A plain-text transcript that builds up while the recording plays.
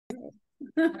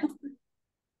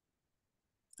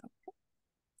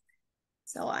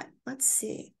So let's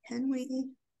see, can we?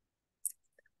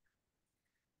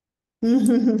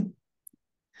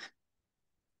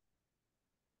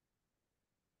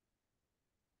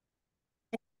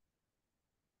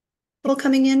 People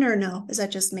coming in or no? Is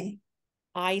that just me?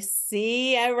 I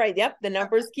see. All right. Yep. The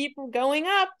numbers keep going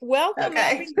up. Welcome,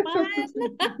 Okay.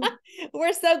 everyone.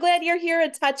 We're so glad you're here a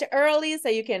touch early so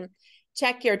you can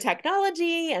check your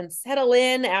technology and settle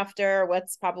in after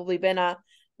what's probably been a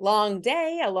long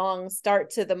day, a long start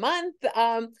to the month.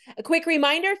 A quick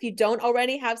reminder, if you don't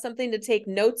already have something to take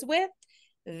notes with,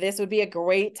 this would be a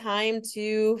great time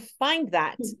to find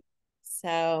that.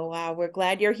 So we're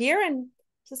glad you're here. And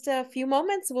just a few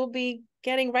moments, we'll be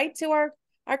getting right to our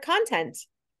content.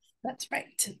 That's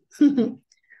right.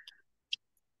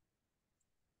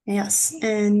 Yes,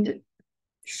 and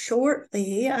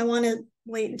shortly, I want to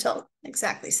wait until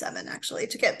exactly 7 actually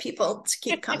to get people to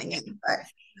keep coming in.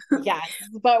 But Yes,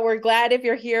 but we're glad if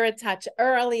you're here a touch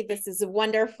early. This is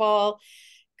wonderful.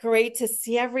 Great to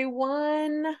see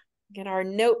everyone. Get our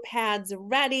notepads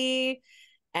ready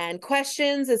and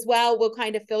questions as well. We'll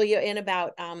kind of fill you in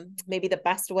about maybe the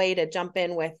best way to jump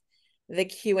in with the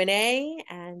Q&A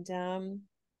and get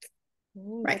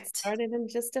right, started in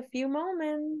just a few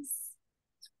moments.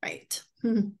 right.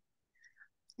 I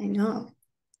know.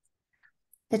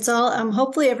 It's all,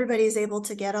 hopefully everybody's able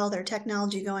to get all their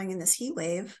technology going in this heat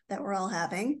wave that we're all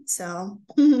having. So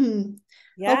hopefully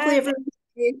Yeah, everyone's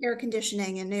air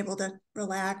conditioning and able to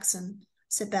relax and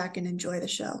sit back and enjoy the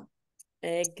show.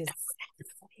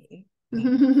 exactly.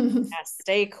 Yeah,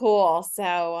 stay cool.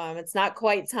 So it's not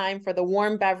quite time for the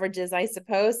warm beverages, I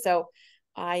suppose. So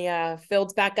I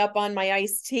filled back up on my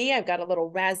iced tea. I've got a little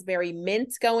raspberry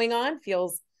mint going on.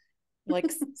 Feels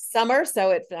like summer, so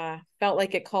it felt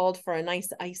like it called for a nice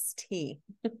iced tea.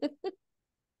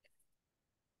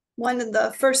 One of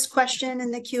the first question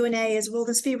in the Q&A is, will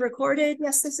this be recorded?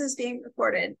 Yes, this is being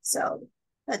recorded. So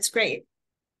that's great.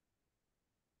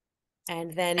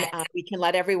 And then we can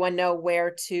let everyone know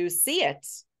where to see it.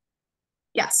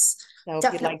 Yes, So if you'd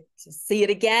definitely. like to see it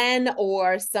again,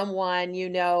 or someone you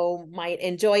know might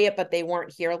enjoy it, but they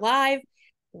weren't here live,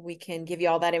 we can give you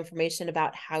all that information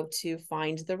about how to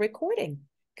find the recording.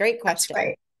 Great That's question.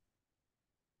 great.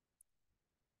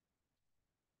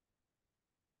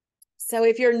 So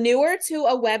if you're newer to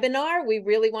a webinar, we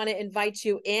really want to invite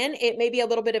you in. It may be a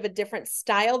little bit of a different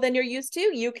style than you're used to.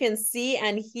 You can see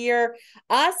and hear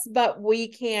us, but we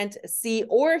can't see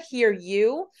or hear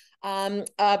you.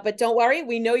 But don't worry,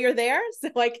 we know you're there,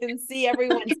 so I can see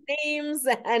everyone's names,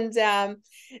 and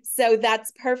so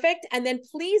that's perfect. And then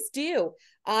please do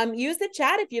use the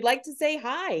chat if you'd like to say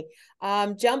hi.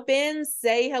 Jump in,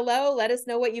 say hello, let us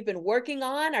know what you've been working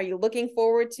on. Are you looking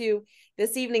forward to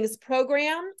this evening's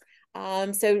program?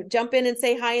 So jump in and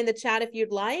say hi in the chat if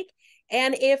you'd like.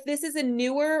 And if this is a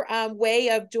newer way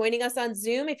of joining us on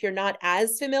Zoom, if you're not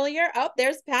as familiar, oh,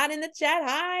 there's Pat in the chat.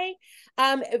 Hi.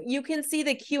 You can see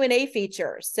the Q&A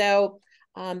feature. So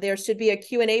there should be a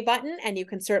Q&A button, and you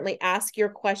can certainly ask your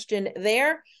question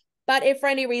there. But if for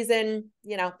any reason,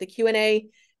 you know, the Q&A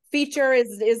feature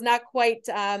is not quite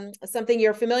something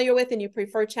you're familiar with and you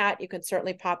prefer chat, you can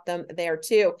certainly pop them there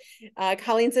too.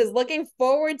 Colleen says, looking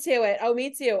forward to it. Oh,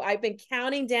 me too. I've been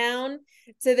counting down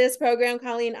to this program,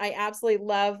 Colleen. I absolutely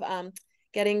love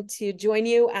getting to join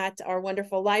you at our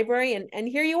wonderful library. And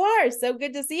here you are. So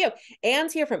good to see you.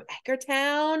 Anne's here from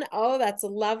Eckertown. Oh, that's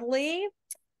lovely.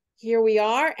 Here we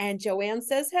are. And Joanne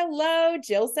says hello.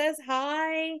 Jill says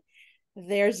hi.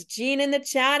 There's Jean in the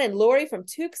chat and Lori from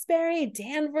Tewksbury,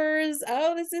 Danvers.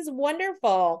 Oh, this is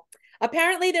wonderful.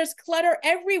 Apparently, there's clutter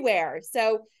everywhere.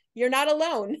 So you're not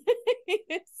alone.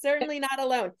 Certainly not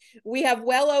alone. We have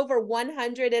well over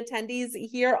 100 attendees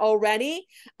here already.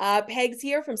 Peg's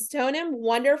here from Stoneham.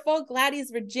 Wonderful.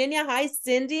 Gladys, Virginia. Hi,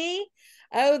 Cindy.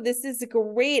 Oh, this is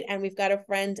great. And we've got a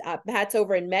friend, Pat's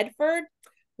over in Medford.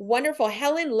 Wonderful.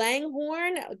 Helen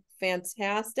Langhorn.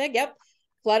 Fantastic. Yep.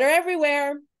 Clutter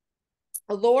everywhere.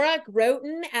 Laura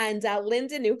Groton and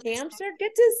Linda, New Hampshire.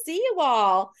 Good to see you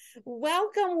all.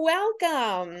 Welcome,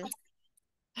 welcome.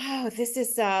 Oh, this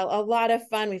is a lot of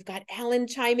fun. We've got Ellen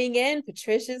chiming in.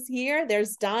 Patricia's here.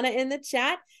 There's Donna in the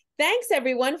chat. Thanks,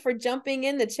 everyone, for jumping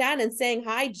in the chat and saying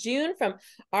hi. June from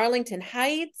Arlington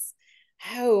Heights.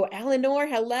 Oh, Eleanor,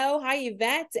 hello. Hi,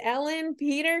 Yvette, Ellen,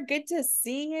 Peter. Good to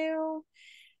see you.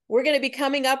 We're going to be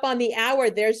coming up on the hour.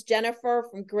 There's Jennifer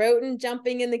from Groton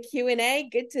jumping in the Q&A.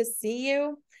 Good to see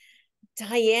you.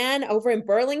 Diane over in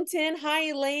Burlington.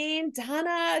 Hi, Elaine.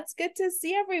 Donna, it's good to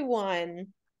see everyone.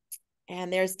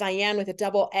 And there's Diane with a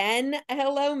double N.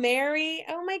 Hello, Mary.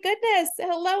 Oh my goodness.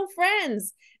 Hello,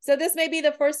 friends. So this may be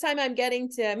the first time I'm getting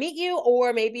to meet you,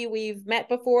 or maybe we've met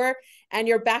before and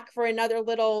you're back for another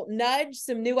little nudge,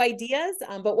 some new ideas.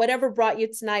 But whatever brought you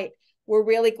tonight, we're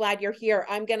really glad you're here.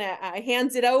 I'm going to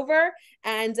hand it over,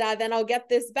 and then I'll get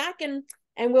this back, and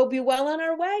we'll be well on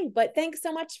our way. But thanks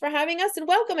so much for having us, and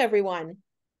welcome, everyone.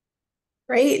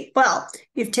 Great. Well,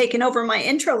 you've taken over my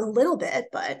intro a little bit,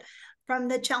 but from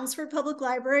the Chelmsford Public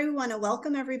Library, we want to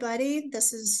welcome everybody.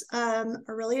 This is a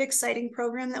really exciting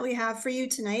program that we have for you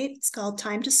tonight. It's called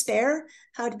Time to Spare,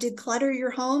 How to Declutter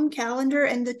Your Home, Calendar,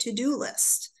 and the To-Do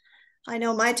List. I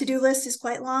know my to-do list is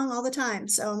quite long all the time,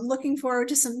 so I'm looking forward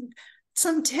to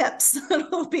some tips.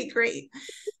 That'll be great.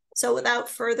 So without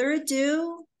further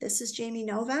ado, this is Jamie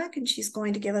Novak, and she's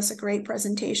going to give us a great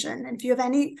presentation. And if you have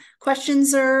any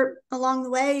questions or along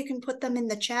the way, you can put them in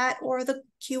the chat or the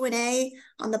Q&A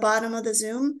on the bottom of the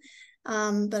Zoom.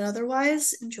 But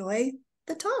otherwise, enjoy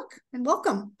the talk and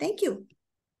welcome. Thank you.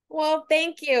 Well,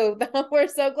 thank you. We're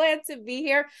so glad to be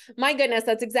here. My goodness,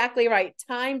 that's exactly right.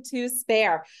 Time to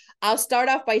spare. I'll start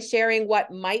off by sharing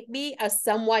what might be a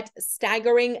somewhat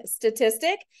staggering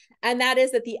statistic, and that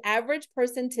is that the average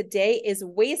person today is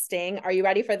wasting, are you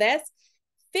ready for this?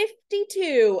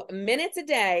 52 minutes a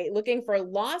day looking for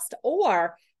lost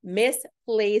or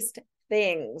misplaced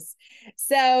things.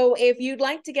 So if you'd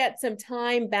like to get some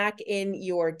time back in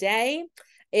your day,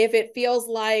 if it feels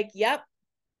like, yep,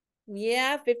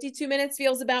 yeah, 52 minutes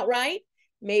feels about right.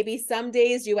 Maybe some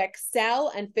days you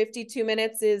excel and 52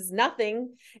 minutes is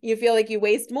nothing. You feel like you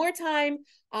waste more time.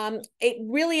 It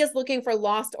really is looking for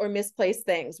lost or misplaced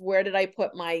things. Where did I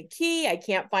put my key? I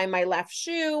can't find my left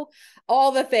shoe,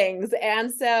 all the things.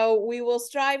 And so we will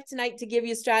strive tonight to give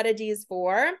you strategies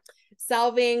for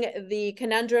solving the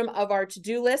conundrum of our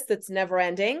to-do list that's never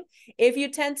ending. If you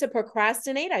tend to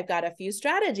procrastinate, I've got a few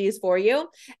strategies for you.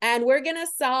 And we're going to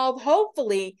solve,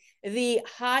 hopefully, the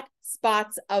hot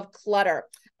spots of clutter.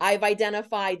 I've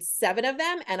identified 7 of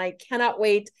them, and I cannot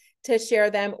wait to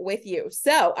share them with you.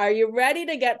 So are you ready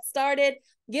to get started?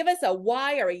 Give us a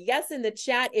Y or a yes in the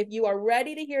chat if you are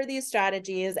ready to hear these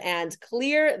strategies and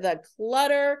clear the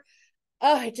clutter.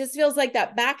 Oh, it just feels like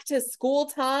that back to school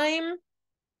time.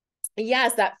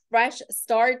 Yes, that fresh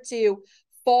start to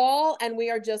fall, and we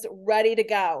are just ready to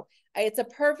go. It's a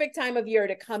perfect time of year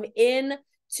to come in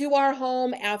to our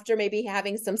home after maybe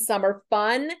having some summer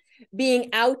fun, being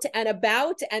out and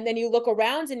about, and then you look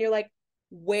around and you're like,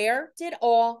 where did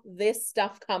all this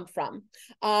stuff come from?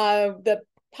 The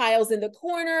piles in the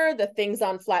corner, the things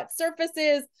on flat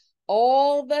surfaces,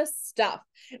 all the stuff.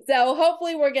 So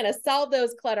hopefully we're going to solve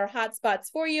those clutter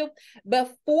hotspots for you.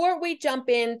 Before we jump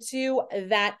into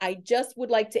that, I just would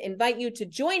like to invite you to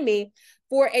join me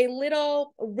for a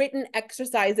little written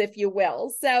exercise, if you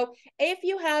will. So if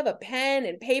you have a pen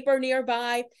and paper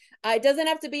nearby, it doesn't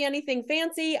have to be anything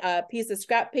fancy. A piece of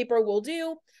scrap paper will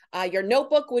do. Your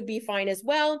notebook would be fine as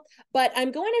well. But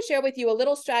I'm going to share with you a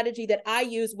little strategy that I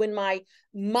use when my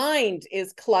mind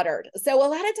is cluttered. So a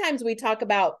lot of times we talk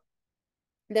about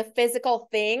the physical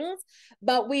things,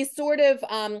 but we sort of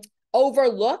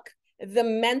overlook the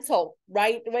mental,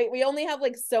 right? We only have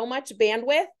like so much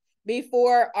bandwidth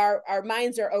before our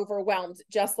minds are overwhelmed,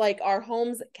 just like our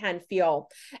homes can feel.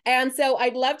 And so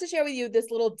I'd love to share with you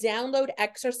this little download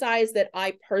exercise that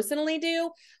I personally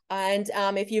do. And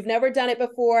if you've never done it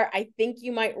before, I think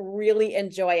you might really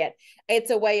enjoy it. It's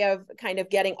a way of kind of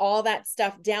getting all that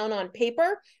stuff down on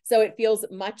paper so it feels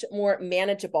much more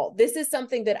manageable. This is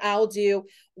something that I'll do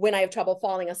when I have trouble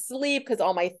falling asleep because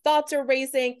all my thoughts are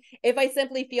racing, if I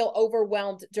simply feel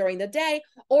overwhelmed during the day,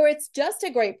 or it's just a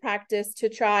great practice to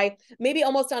try maybe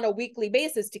almost on a weekly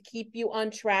basis to keep you on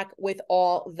track with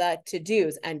all the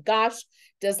to-dos. And gosh,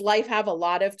 does life have a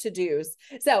lot of to-dos.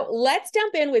 So let's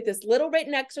jump in with this little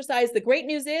written exercise. The great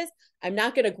news is I'm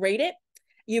not going to grade it.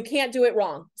 You can't do it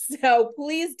wrong. So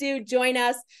please do join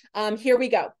us. Here we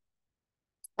go.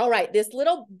 All right, this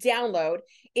little download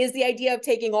is the idea of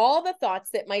taking all the thoughts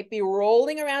that might be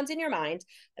rolling around in your mind,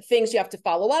 things you have to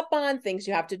follow up on, things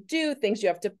you have to do, things you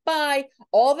have to buy,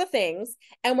 all the things,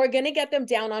 and we're going to get them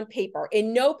down on paper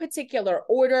in no particular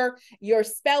order. Your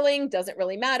spelling doesn't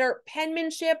really matter.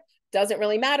 Penmanship doesn't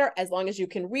really matter as long as you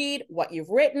can read what you've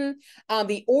written.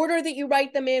 The order that you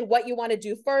write them in, what you want to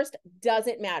do first,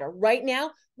 doesn't matter. Right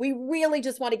now, we really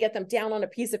just want to get them down on a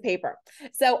piece of paper.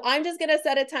 So I'm just going to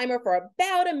set a timer for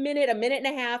about a minute and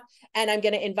a half, and I'm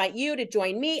going to invite you to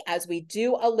join me as we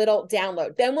do a little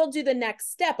download. Then we'll do the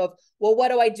next step of, well, what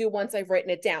do I do once I've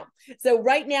written it down? So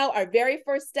right now, our very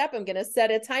first step, I'm going to set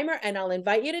a timer, and I'll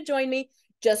invite you to join me.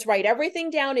 Just write everything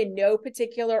down in no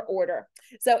particular order.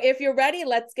 So if you're ready,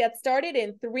 let's get started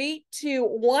in 3, 2,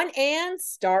 1, and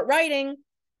start writing.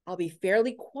 I'll be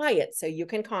fairly quiet so you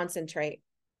can concentrate.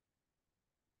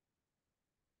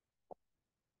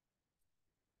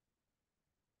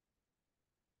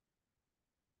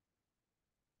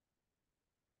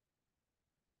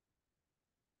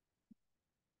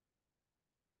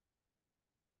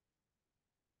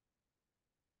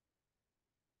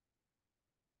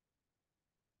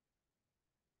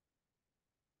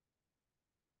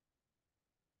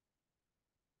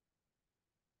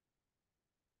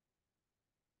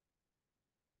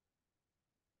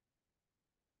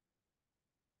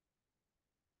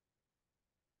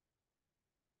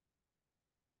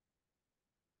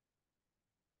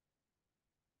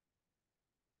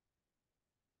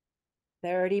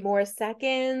 Thirty more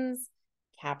seconds.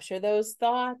 Capture those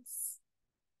thoughts.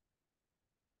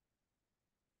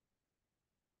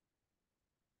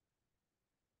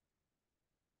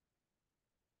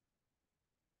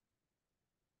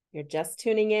 You're just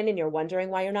tuning in and you're wondering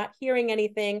why you're not hearing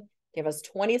anything. Give us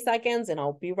 20 seconds and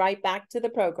I'll be right back to the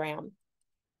program.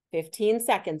 15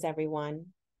 seconds, everyone.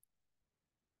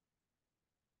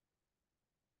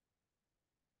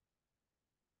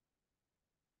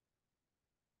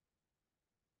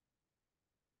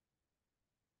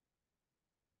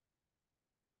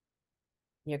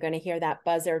 You're going to hear that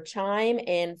buzzer chime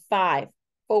in 5,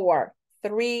 4,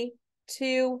 3,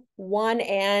 2, 1,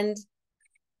 and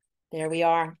there we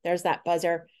are. There's that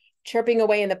buzzer chirping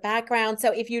away in the background.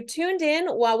 So if you tuned in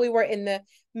while we were in the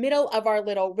middle of our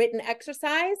little written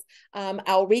exercise,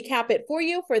 I'll recap it for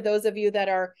you. For those of you that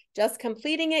are just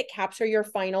completing it, capture your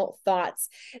final thoughts.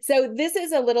 So this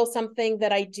is a little something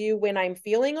that I do when I'm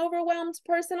feeling overwhelmed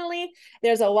personally.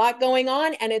 There's a lot going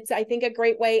on, and it's, I think, a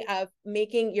great way of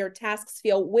making your tasks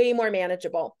feel way more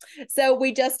manageable. So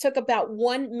we just took about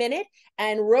 1 minute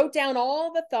and wrote down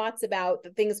all the thoughts about the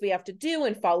things we have to do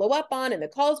and follow up on and the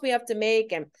calls we have to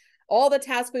make and all the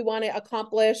tasks we want to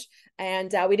accomplish.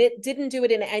 And we didn't do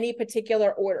it in any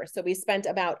particular order. So we spent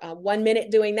about 1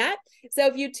 minute doing that. So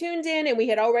if you tuned in and we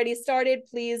had already started,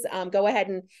 please go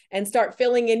ahead and start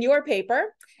filling in your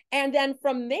paper. And then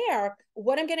from there,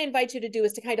 what I'm going to invite you to do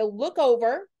is to kind of look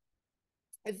over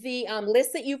the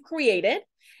list that you've created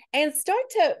and start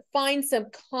to find some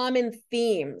common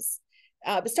themes.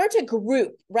 Start to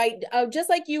group, right? Just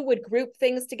like you would group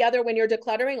things together when you're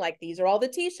decluttering, like these are all the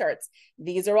t-shirts,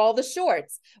 these are all the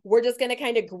shorts. We're just going to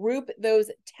kind of group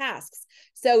those tasks.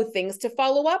 So things to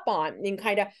follow up on, and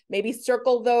kind of maybe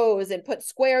circle those and put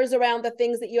squares around the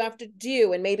things that you have to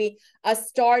do, and maybe a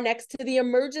star next to the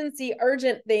emergency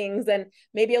urgent things, and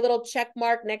maybe a little check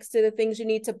mark next to the things you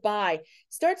need to buy.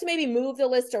 Start to maybe move the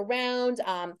list around,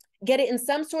 get it in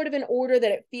some sort of an order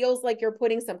that it feels like you're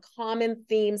putting some common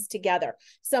themes together,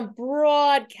 some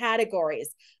broad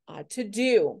categories to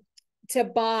do, to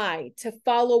buy, to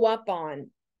follow up on,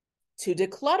 to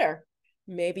declutter.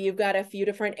 Maybe you've got a few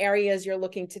different areas you're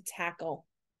looking to tackle.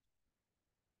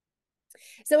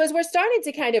 So as we're starting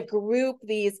to kind of group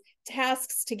these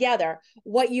tasks together,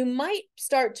 what you might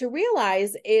start to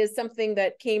realize is something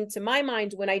that came to my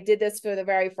mind when I did this for the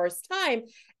very first time.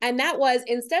 And that was,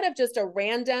 instead of just a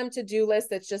random to-do list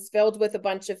that's just filled with a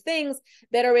bunch of things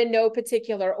that are in no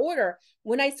particular order,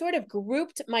 when I sort of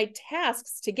grouped my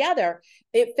tasks together,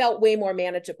 it felt way more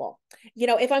manageable. You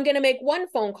know, if I'm going to make one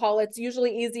phone call, it's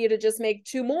usually easier to just make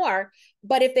 2 more.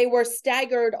 But if they were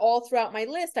staggered all throughout my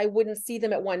list, I wouldn't see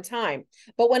them at one time.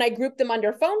 But when I grouped them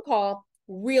under phone call,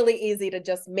 really easy to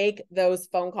just make those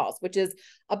phone calls, which is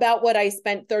about what I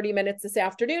spent 30 minutes this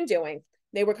afternoon doing.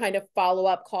 They were kind of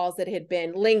follow-up calls that had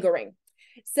been lingering.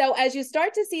 So as you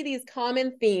start to see these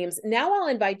common themes, now I'll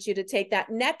invite you to take that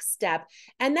next step,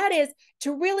 and that is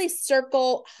to really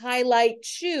circle, highlight,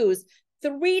 choose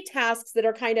 3 tasks that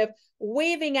are kind of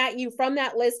waving at you from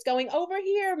that list going, over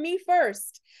here, me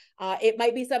first. It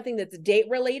might be something that's date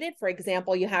related. For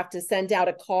example, you have to send out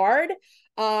a card.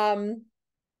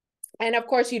 And of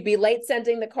course, you'd be late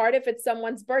sending the card if it's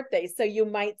someone's birthday. So you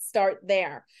might start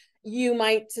there. You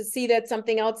might see that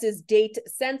something else is date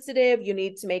sensitive. You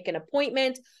need to make an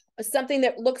appointment, something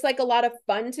that looks like a lot of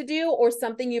fun to do, or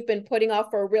something you've been putting off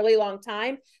for a really long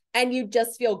time, and you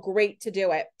just feel great to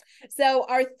do it. So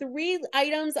our 3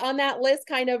 items on that list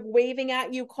kind of waving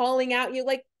at you, calling out you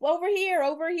like, over here,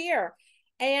 over here.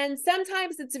 And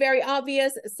sometimes it's very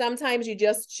obvious. Sometimes you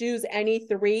just choose any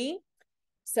 3.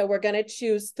 So we're going to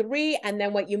choose 3. And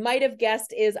then what you might have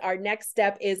guessed is our next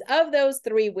step is, of those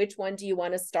 3, which one do you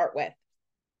want to start with?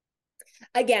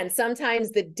 Again,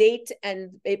 sometimes the date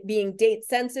and it being date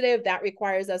sensitive, that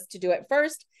requires us to do it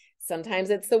first. Sometimes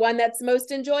it's the one that's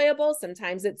most enjoyable.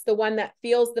 Sometimes it's the one that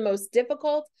feels the most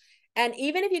difficult. And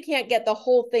even if you can't get the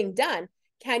whole thing done,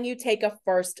 can you take a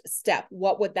first step?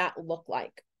 What would that look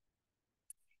like?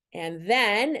 And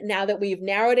then now that we've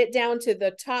narrowed it down to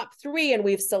the top 3 and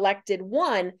we've selected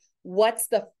one, what's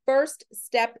the first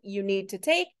step you need to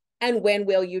take and when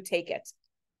will you take it?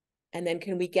 And then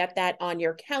can we get that on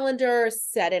your calendar,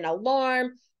 set an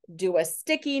alarm, do a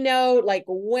sticky note, like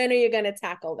when are you going to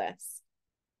tackle this?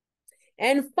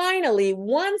 And finally,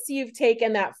 once you've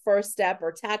taken that first step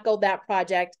or tackled that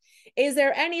project, is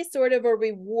there any sort of a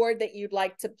reward that you'd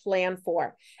like to plan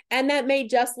for? And that may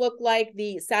just look like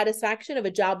the satisfaction of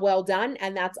a job well done,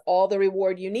 and that's all the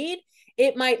reward you need.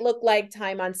 It might look like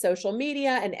time on social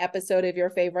media, an episode of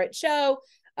your favorite show,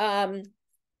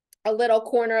 a little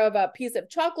corner of a piece of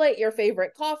chocolate, your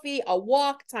favorite coffee, a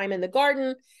walk, time in the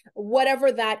garden,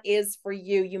 whatever that is for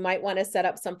you. You might want to set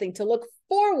up something to look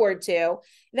forward to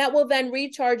that will then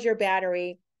recharge your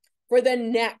battery for the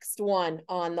next one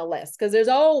on the list, because there's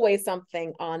always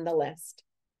something on the list.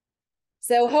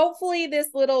 So hopefully this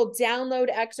little download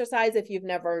exercise, if you've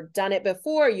never done it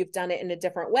before, you've done it in a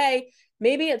different way,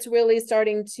 maybe it's really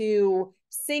starting to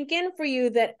sink in for you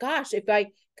that, gosh, if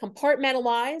I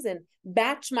compartmentalize and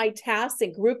batch my tasks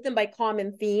and group them by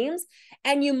common themes,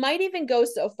 and you might even go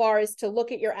so far as to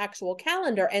look at your actual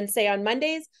calendar and say, on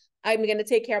Mondays, I'm going to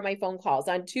take care of my phone calls.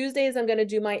 On Tuesdays, I'm going to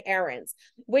do my errands,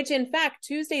 which in fact,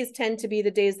 Tuesdays tend to be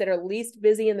the days that are least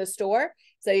busy in the store.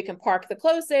 So you can park the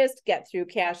closest, get through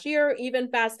cashier even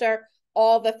faster,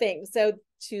 all the things. So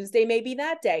Tuesday may be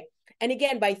that day. And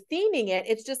again, by theming it,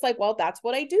 it's just like, well, that's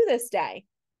what I do this day.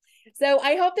 So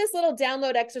I hope this little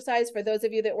download exercise, for those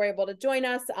of you that were able to join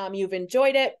us, you've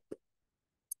enjoyed it.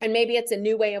 And maybe it's a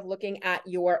new way of looking at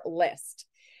your list.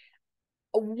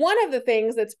 One of the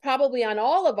things that's probably on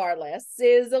all of our lists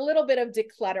is a little bit of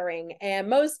decluttering, and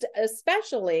most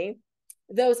especially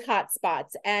those hot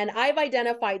spots. And I've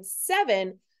identified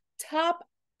 7 top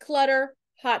clutter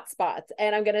hot spots,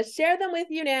 and I'm going to share them with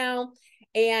you now.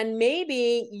 And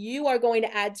maybe you are going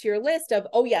to add to your list of,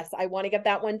 oh yes, I want to get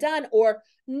that one done, or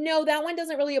no, that one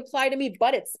doesn't really apply to me,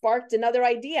 but it sparked another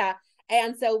idea.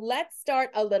 And so let's start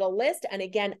a little list. And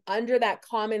again, under that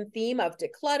common theme of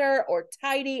declutter or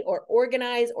tidy or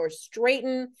organize or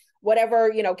straighten, whatever,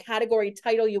 category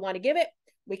title you want to give it,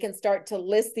 we can start to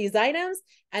list these items.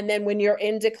 And then when you're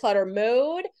in declutter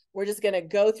mode, we're just going to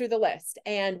go through the list.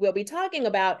 And we'll be talking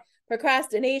about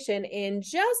procrastination in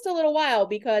just a little while,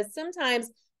 because sometimes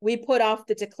we put off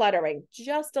the decluttering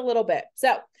just a little bit.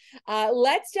 So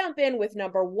let's jump in with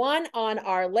number 1 on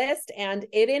our list. And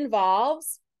it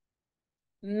involves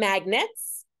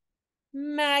magnets,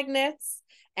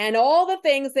 and all the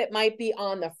things that might be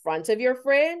on the front of your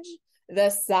fridge, the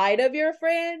side of your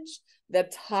fridge, the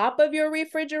top of your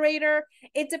refrigerator.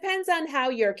 It depends on how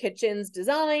your kitchen's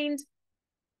designed.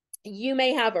 You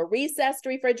may have a recessed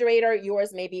refrigerator.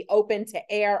 Yours may be open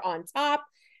to air on top.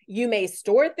 You may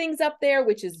store things up there,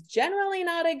 which is generally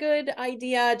not a good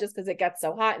idea just because it gets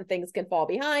so hot and things can fall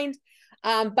behind.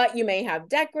 But you may have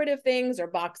decorative things or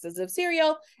boxes of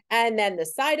cereal. And then the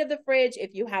side of the fridge,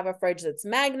 if you have a fridge that's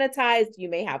magnetized, you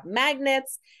may have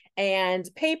magnets and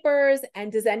papers. And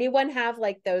does anyone have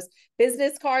like those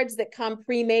business cards that come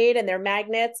pre-made and they're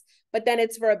magnets, but then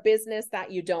it's for a business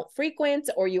that you don't frequent,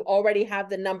 or you already have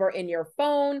the number in your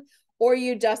phone, or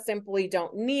you just simply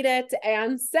don't need it?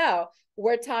 And so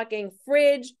we're talking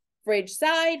fridge, fridge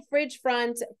side, fridge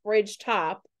front, fridge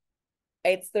top.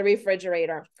 It's the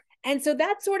refrigerator. And so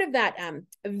that's sort of that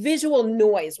visual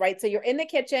noise, right? So you're in the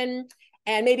kitchen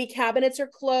and maybe cabinets are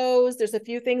closed. There's a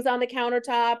few things on the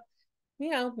countertop,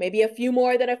 maybe a few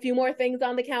more things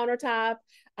on the countertop.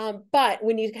 But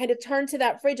when you kind of turn to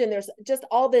that fridge and there's just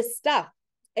all this stuff,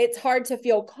 it's hard to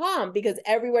feel calm, because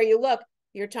everywhere you look,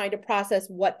 you're trying to process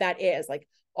what that is, like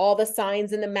all the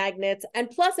signs and the magnets. And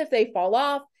plus, if they fall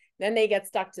off, then they get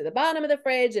stuck to the bottom of the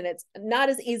fridge, and it's not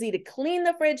as easy to clean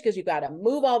the fridge because you got to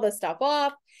move all the stuff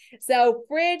off. So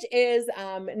fridge is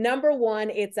number 1.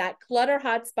 It's that clutter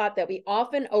hotspot that we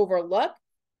often overlook.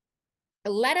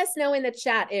 Let us know in the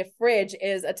chat if fridge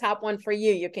is a top one for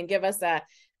you. You can give us a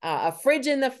fridge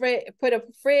in the fridge, put a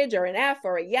fridge or an F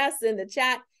or a yes in the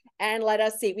chat, and let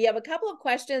us see. We have a couple of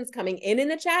questions coming in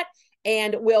the chat,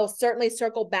 and we'll certainly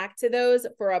circle back to those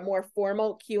for a more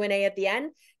formal Q&A at the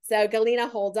end. So Galina,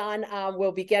 hold on.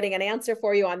 We'll be getting an answer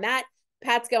for you on that.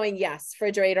 Pat's going, yes,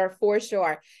 refrigerator for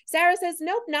sure. Sarah says,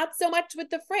 nope, not so much with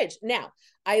the fridge. Now,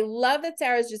 I love that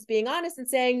Sarah's just being honest and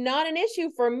saying, not an issue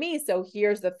for me. So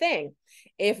here's the thing.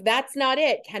 If that's not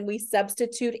it, can we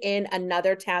substitute in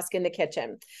another task in the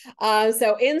kitchen?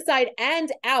 So inside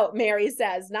and out, Mary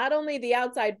says, not only the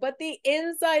outside, but the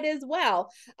inside as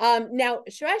well. Now,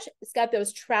 Shresh has got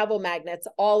those travel magnets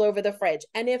all over the fridge.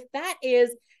 And if that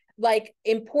is like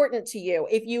important to you,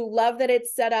 if you love that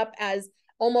it's set up as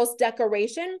almost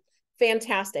decoration,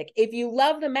 fantastic. If you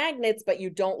love the magnets, but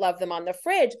you don't love them on the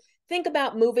fridge, think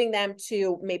about moving them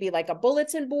to maybe like a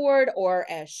bulletin board or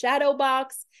a shadow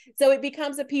box. So it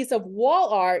becomes a piece of wall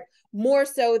art more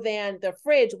so than the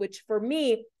fridge, which for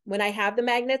me, when I have the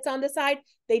magnets on the side,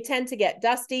 they tend to get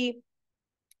dusty,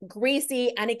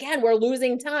 greasy. And again, we're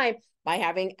losing time by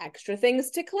having extra things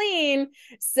to clean.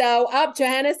 So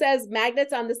Johanna says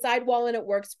magnets on the side wall and it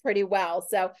works pretty well.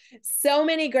 So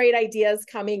many great ideas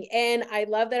coming in. I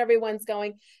love that everyone's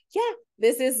going, yeah,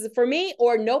 this is for me,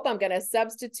 or nope, I'm going to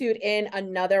substitute in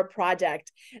another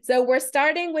project. So we're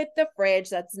starting with the fridge.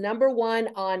 That's number one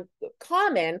on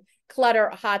common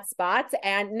clutter hotspots.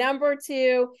 And number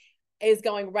two is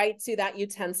going right to that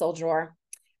utensil drawer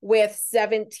with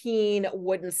 17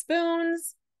 wooden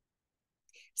spoons,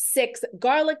 6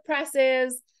 garlic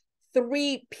presses,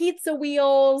 3 pizza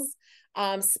wheels,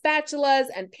 spatulas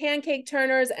and pancake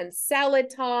turners and salad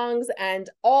tongs and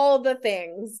all the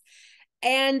things.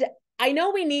 And I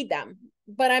know we need them,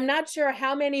 but I'm not sure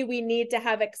how many we need to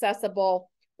have accessible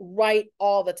right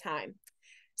all the time.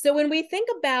 So when we think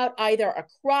about either a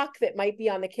crock that might be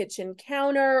on the kitchen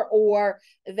counter or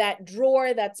that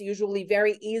drawer that's usually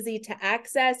very easy to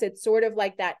access, it's sort of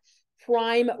like that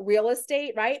prime real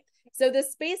estate, right? So the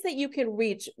space that you can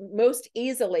reach most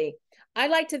easily, I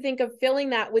like to think of filling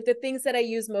that with the things that I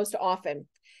use most often.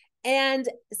 And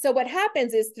so what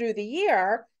happens is through the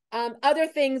year, other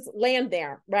things land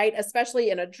there, right? Especially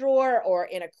in a drawer or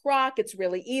in a crock, it's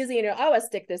really easy. You know, oh, I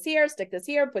stick this here,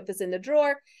 put this in the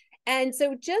drawer. And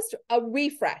so just a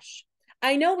refresh.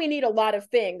 I know we need a lot of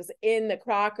things in the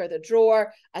crock or the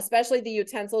drawer, especially the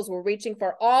utensils we're reaching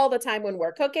for all the time when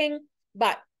we're cooking,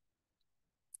 but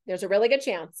there's a really good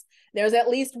chance there's at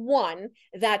least one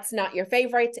that's not your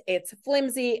favorite. It's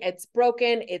flimsy, it's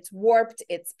broken, it's warped,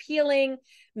 it's peeling.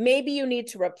 Maybe you need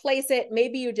to replace it.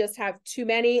 Maybe you just have too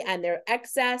many and they're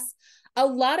excess. A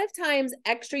lot of times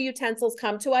extra utensils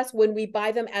come to us when we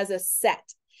buy them as a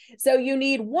set. So you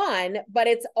need one, but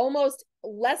it's almost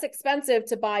less expensive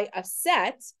to buy a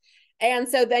set. And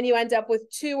so then you end up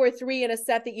with 2 or 3 in a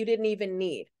set that you didn't even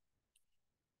need.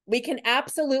 We can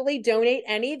absolutely donate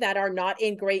any that are not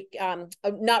in great,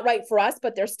 not right for us,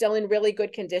 but they're still in really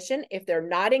good condition. If they're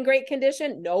not in great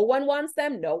condition, no one wants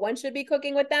them. No one should be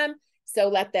cooking with them. So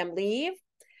let them leave.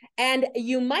 And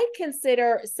you might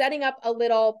consider setting up a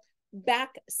little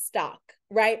back stock,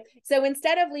 right? So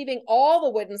instead of leaving all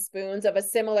the wooden spoons of a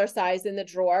similar size in the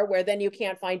drawer where then you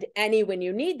can't find any when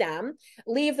you need them,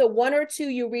 leave the 1 or 2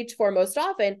 you reach for most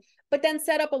often, but then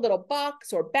set up a little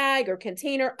box or bag or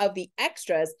container of the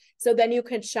extras. So then you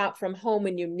can shop from home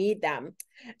when you need them.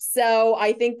 So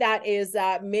I think that is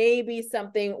maybe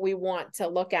something we want to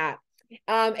look at.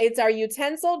 It's our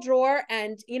utensil drawer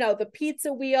and, you know, the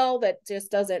pizza wheel that just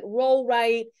doesn't roll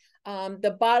right.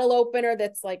 The bottle opener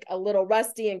that's like a little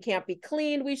rusty and can't be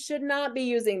cleaned. We should not be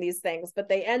using these things, but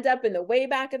they end up in the way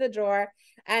back of the drawer.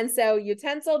 And so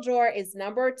utensil drawer is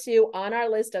number 2 on our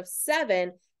list of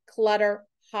 7 clutter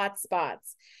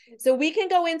hotspots. So we can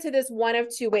go into this one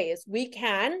of 2 ways. We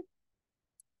can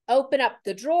open up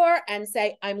the drawer and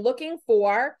say, I'm looking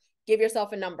for, give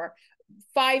yourself a number,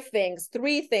 5 things,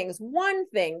 3 things, 1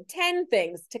 thing, 10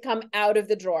 things to come out of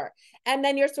the drawer. And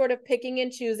then you're sort of picking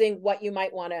and choosing what you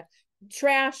might want to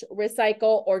trash,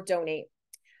 recycle, or donate.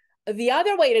 The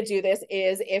other way to do this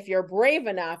is, if you're brave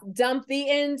enough, dump the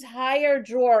entire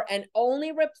drawer and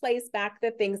only replace back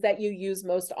the things that you use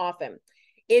most often.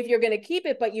 If you're going to keep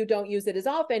it, but you don't use it as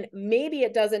often, maybe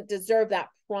it doesn't deserve that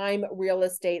prime real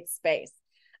estate space.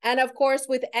 And of course,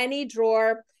 with any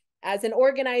drawer, as an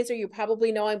organizer, you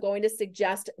probably know I'm going to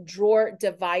suggest drawer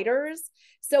dividers.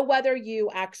 So whether you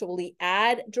actually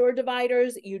add drawer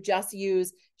dividers, you just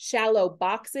use shallow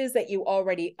boxes that you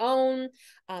already own,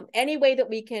 any way that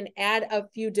we can add a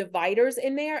few dividers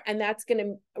in there, and that's going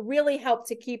to really help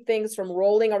to keep things from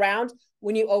rolling around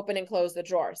when you open and close the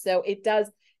drawer. So it does,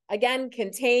 again,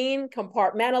 contain,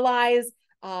 compartmentalize.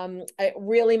 It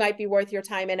really might be worth your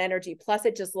time and energy. Plus,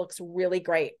 it just looks really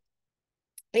great.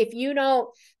 If you don't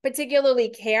particularly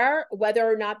care whether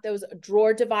or not those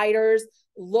drawer dividers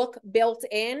look built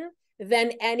in,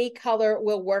 then any color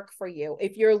will work for you.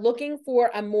 If you're looking for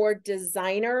a more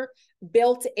designer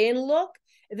built-in look,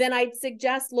 then I'd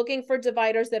suggest looking for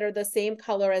dividers that are the same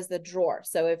color as the drawer.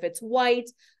 So if it's white,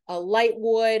 a light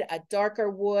wood, a darker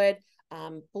wood,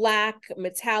 black,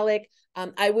 metallic,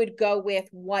 I would go with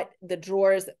what the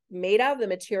drawer is made of, the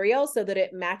material, so that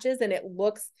it matches and it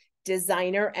looks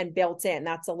designer and built in.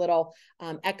 That's a little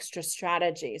extra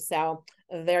strategy. So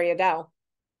there you go.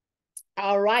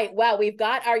 All right. Well, we've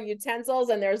got our utensils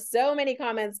and there's so many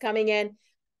comments coming in.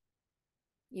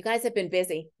 You guys have been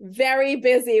busy, very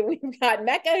busy. We've got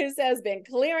Mecca who says, been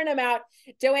clearing them out.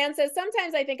 Joanne says,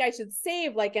 sometimes I think I should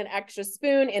save like an extra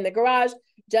spoon in the garage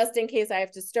just in case I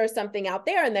have to stir something out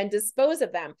there and then dispose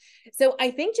of them. So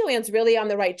I think Joanne's really on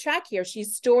the right track here.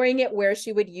 She's storing it where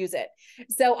she would use it.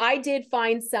 So I did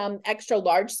find some extra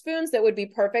large spoons that would be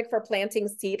perfect for planting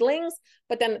seedlings,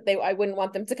 but then I wouldn't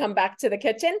want them to come back to the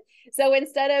kitchen. So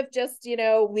instead of just,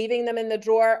 leaving them in the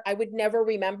drawer, I would never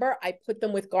remember. I put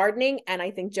them with gardening, and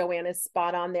I think Joanne is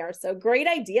spot on there. So great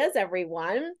ideas,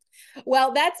 everyone.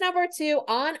 Well, that's number 2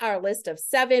 on our list of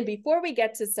 7. Before we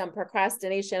get to some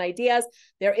procrastination ideas,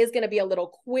 there is going to be a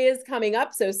little quiz coming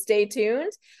up, so stay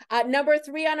tuned. Number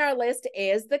 3 on our list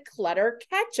is the clutter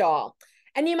catch-all.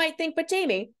 And you might think, but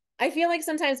Jamie, I feel like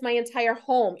sometimes my entire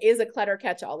home is a clutter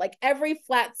catch-all. Like every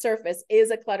flat surface is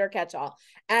a clutter catch-all.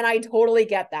 And I totally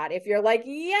get that. If you're like,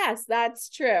 yes, that's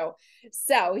true.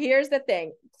 So here's the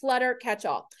thing, clutter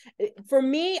catch-all. For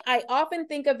me, I often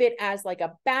think of it as like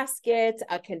a basket,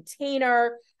 a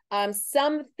container,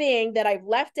 something that I've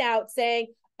left out saying,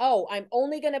 oh, I'm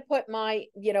only going to put my,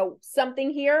 something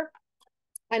here.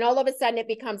 And all of a sudden it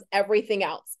becomes everything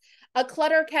else. A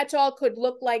clutter catch-all could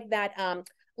look like that,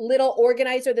 little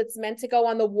organizer that's meant to go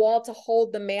on the wall to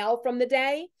hold the mail from the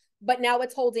day, but now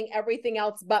it's holding everything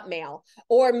else but mail,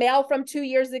 or mail from 2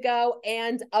 years ago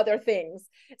and other things.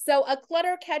 So a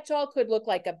clutter catch-all could look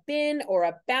like a bin or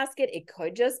a basket. It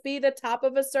could just be the top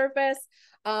of a surface,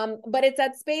 but it's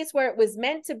that space where it was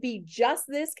meant to be just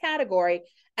this category,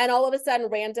 and all of a sudden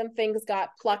random things got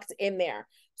plucked in there.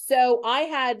 So I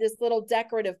had this little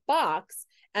decorative box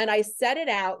and I set it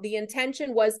out. The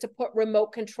intention was to put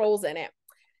remote controls in it.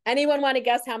 Anyone want to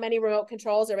guess how many remote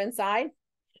controls are inside?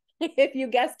 If you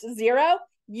guessed 0,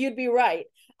 you'd be right.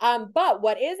 But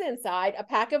what is inside? A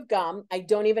pack of gum. I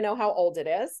don't even know how old it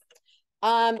is.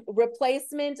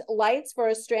 Replacement lights for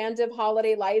a strand of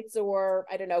holiday lights, or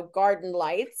I don't know, garden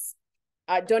lights.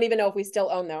 I don't even know if we still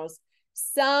own those.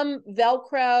 Some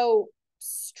Velcro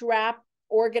strap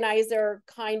organizer,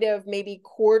 kind of maybe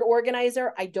cord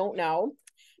organizer. I don't know.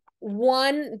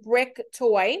 1 brick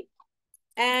toy.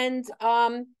 And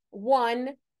 1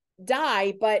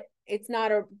 die, but it's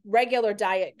not a regular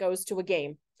die. It goes to a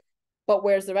game. But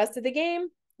where's the rest of the game?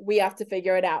 We have to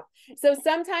figure it out. So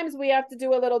sometimes we have to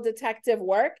do a little detective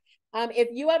work. If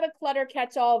you have a clutter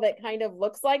catch-all that kind of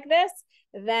looks like this,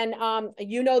 then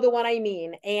you know the one I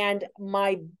mean. And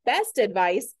my best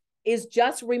advice is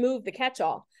just remove the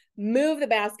catch-all. Move the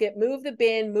basket, move the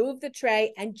bin, move the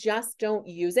tray, and just don't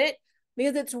use it.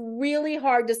 Because it's really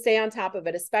hard to stay on top of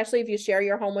it, especially if you share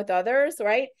your home with others,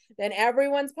 right? Then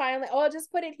everyone's piling, oh, I'll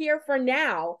just put it here for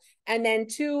now. And then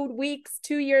 2 weeks,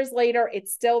 2 years later,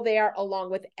 it's still there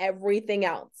along with everything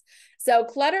else. So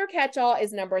clutter catch-all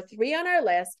is number 3 on our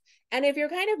list. And if you're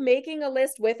kind of making a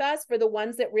list with us for the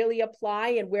ones that really apply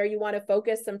and where you want to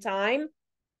focus some time,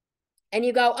 and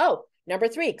you go, oh, number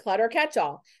 3, clutter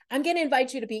catch-all. I'm going to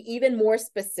invite you to be even more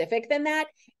specific than that.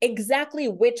 Exactly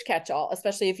which catch-all,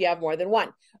 especially if you have more than one.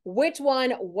 Which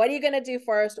one? What are you going to do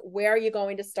first? Where are you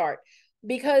going to start?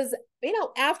 Because,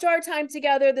 after our time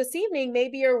together this evening,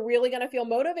 maybe you're really going to feel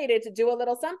motivated to do a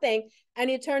little something, and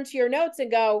you turn to your notes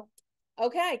and go,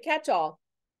 okay, catch-all.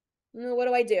 What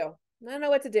do I do? I don't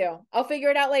know what to do. I'll figure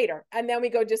it out later. And then we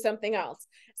go do something else.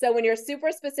 So when you're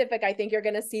super specific, I think you're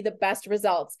going to see the best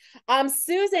results.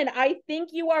 Susan, I think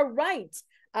you are right.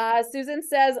 Susan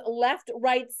says left,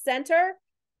 right, center.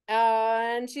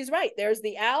 And she's right. There's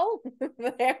the L,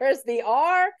 there's the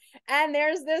R, and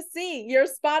there's the C. You're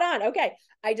spot on. Okay.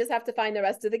 I just have to find the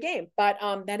rest of the game. But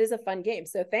that is a fun game.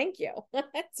 So thank you.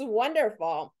 It's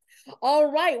wonderful.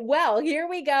 All right, well, here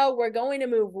we go. We're going to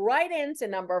move right into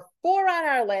number 4 on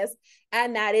our list,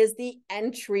 and that is the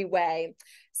entryway.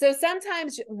 So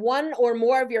sometimes one or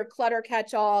more of your clutter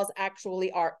catch-alls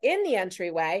actually are in the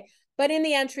entryway, But in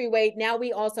the entryway, now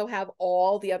we also have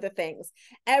all the other things.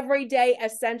 Everyday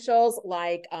essentials,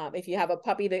 like if you have a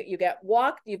puppy that you get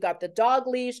walked, you've got the dog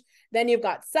leash, then you've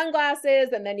got sunglasses,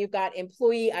 and then you've got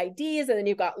employee IDs, and then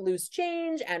you've got loose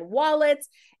change and wallets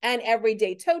and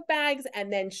everyday tote bags,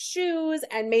 and then shoes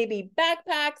and maybe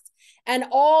backpacks and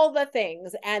all the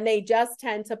things. And they just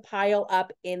tend to pile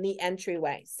up in the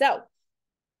entryway. So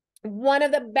one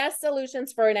of the best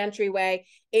solutions for an entryway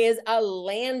is a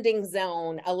landing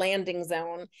zone. A landing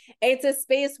zone. It's a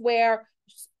space where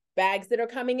bags that are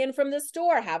coming in from the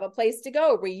store have a place to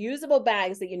go. Reusable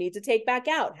bags that you need to take back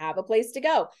out have a place to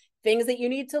go. Things that you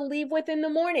need to leave with in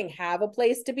the morning have a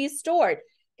place to be stored.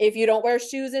 If you don't wear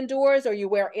shoes indoors, or you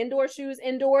wear indoor shoes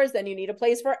indoors, then you need a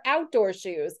place for outdoor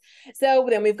shoes. So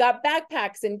then we've got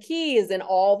backpacks and keys and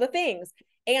all the things.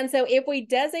 And so if we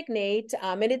designate,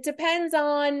 and it depends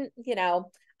on,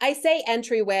 I say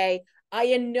entryway, I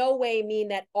in no way mean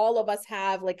that all of us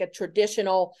have like a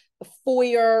traditional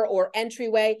foyer or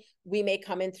entryway. We may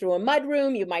come in through a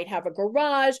mudroom. You might have a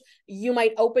garage. You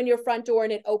might open your front door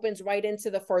and it opens right into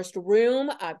the first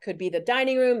room. Could be the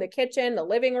dining room, the kitchen, the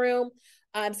living room.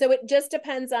 So it just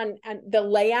depends on the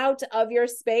layout of your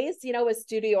space, a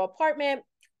studio apartment,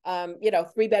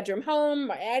 3-bedroom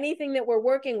home, or anything that we're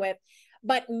working with.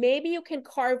 But maybe you can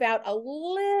carve out a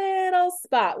little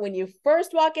spot when you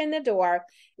first walk in the door.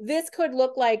 This could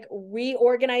look like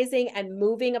reorganizing and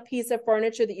moving a piece of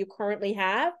furniture that you currently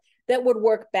have that would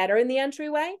work better in the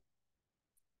entryway.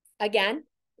 Again,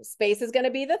 space is going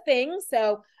to be the thing.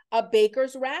 So a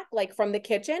baker's rack, like from the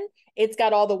kitchen, it's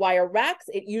got all the wire racks.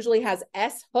 It usually has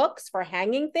S hooks for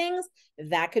hanging things.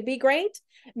 That could be great.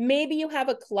 Maybe you have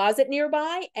a closet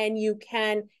nearby and you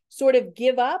can sort of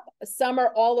give up some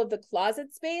or all of the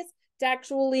closet space to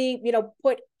actually,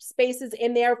 put spaces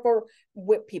in there for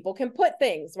what people can put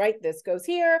things, right? This goes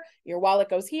here, your wallet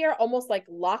goes here, almost like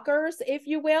lockers, if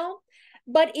you will.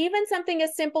 But even something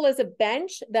as simple as a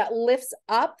bench that lifts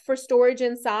up for storage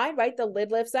inside, right? The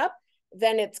lid lifts up,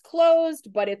 then it's closed,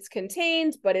 but it's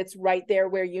contained, but it's right there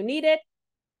where you need it.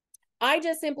 I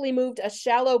just simply moved a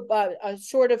short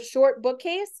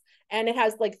bookcase, and it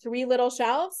has like 3 little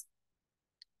shelves,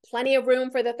 plenty of room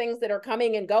for the things that are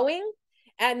coming and going.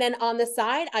 And then on the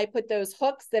side, I put those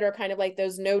hooks that are kind of like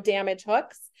those no damage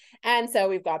hooks. And so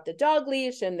we've got the dog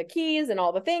leash and the keys and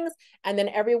all the things. And then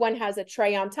everyone has a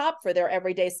tray on top for their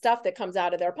everyday stuff that comes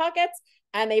out of their pockets,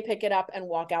 and they pick it up and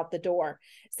walk out the door.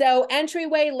 So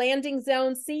entryway, landing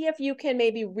zone, see if you can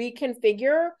maybe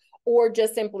reconfigure or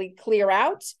just simply clear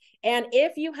out. And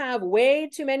if you have way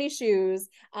too many shoes,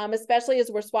 especially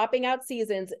as we're swapping out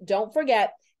seasons, don't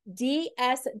forget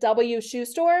DSW Shoe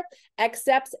Store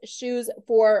accepts shoes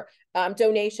for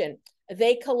donation.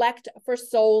 They collect for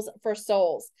souls for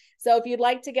souls. So if you'd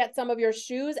like to get some of your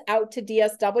shoes out to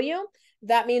DSW,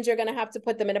 that means you're going to have to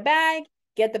put them in a bag,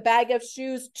 get the bag of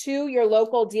shoes to your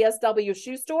local DSW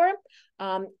shoe store.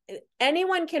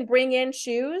 Anyone can bring in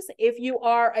shoes. If you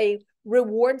are a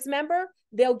rewards member,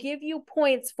 they'll give you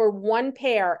points for 1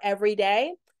 pair every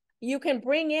day. You can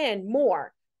bring in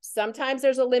more. Sometimes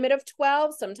there's a limit of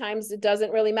 12. Sometimes it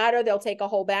doesn't really matter. They'll take a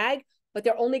whole bag, but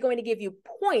they're only going to give you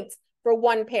points for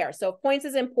 1 pair. So if points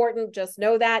is important, just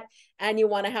know that. And you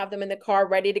want to have them in the car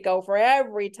ready to go for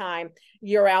every time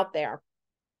you're out there.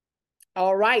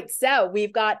 All right. So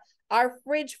we've got our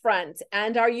fridge front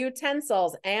and our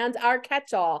utensils and our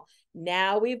catch-all.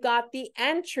 Now we've got the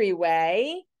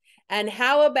entryway. And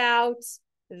how about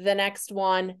the next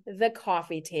one, the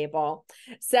coffee table?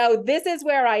 So this is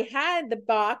where I had the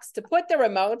box to put the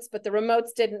remotes, but the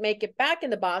remotes didn't make it back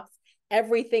in the box.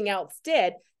 Everything else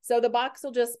did. So the box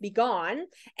will just be gone.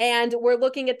 And we're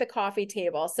looking at the coffee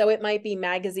table. So it might be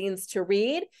magazines to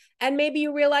read. And maybe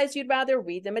you realize you'd rather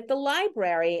read them at the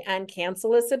library and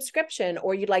cancel a subscription,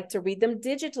 or you'd like to read them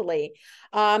digitally.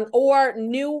 Or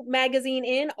new magazine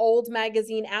in, old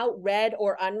magazine out, read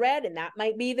or unread. And that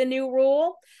might be the new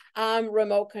rule.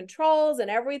 Remote controls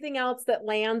and everything else that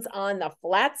lands on the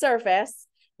flat surface,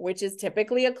 which is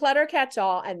typically a clutter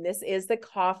catch-all. And this is the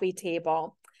coffee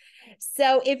table.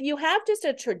 So if you have just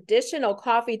a traditional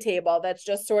coffee table that's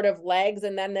just sort of legs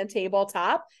and then the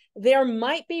tabletop, there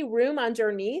might be room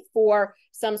underneath for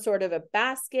some sort of a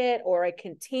basket or a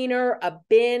container, a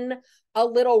bin, a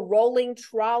little rolling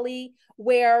trolley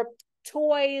where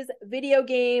toys, video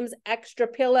games, extra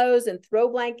pillows, and throw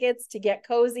blankets to get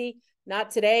cozy.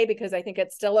 Not today, because I think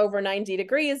it's still over 90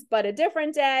 degrees, but a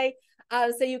different day.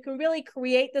 So you can really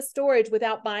create the storage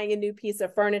without buying a new piece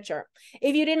of furniture.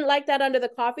 If you didn't like that under the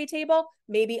coffee table,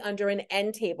 maybe under an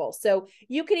end table. So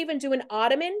you could even do an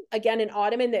ottoman, again, an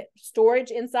ottoman that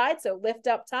storage inside. So lift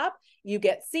up top, you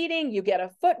get seating, you get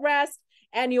a footrest,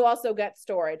 and you also get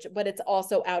storage, but it's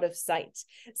also out of sight.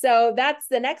 So that's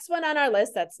the next one on our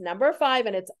list. That's number 5,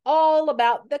 and it's all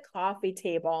about the coffee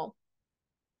table.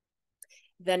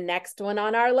 The next one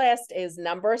on our list is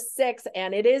number 6,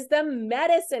 and it is the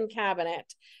medicine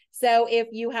cabinet. So if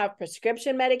you have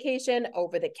prescription medication,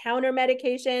 over-the-counter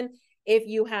medication, if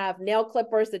you have nail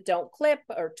clippers that don't clip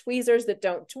or tweezers that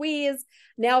don't tweeze,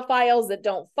 nail files that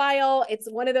don't file, it's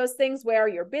one of those things where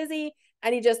you're busy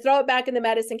and you just throw it back in the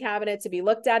medicine cabinet to be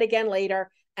looked at again later.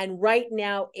 And right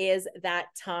now is that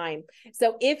time.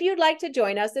 So if you'd like to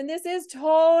join us, and this is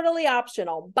totally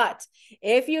optional, but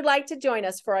if you'd like to join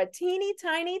us for a teeny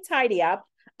tiny tidy up,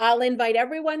 I'll invite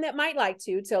everyone that might like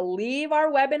to leave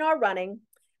our webinar running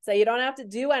so you don't have to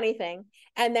do anything,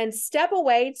 and then step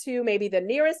away to maybe the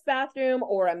nearest bathroom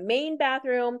or a main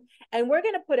bathroom, and we're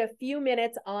going to put a few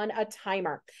minutes on a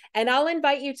timer. And I'll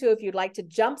invite you to, if you'd like to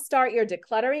jumpstart your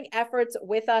decluttering efforts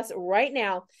with us right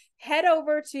now, head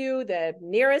over to the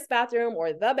nearest bathroom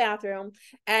or the bathroom.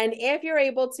 And if you're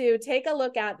able to, take a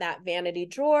look at that vanity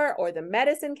drawer or the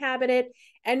medicine cabinet,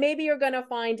 and maybe you're going to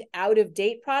find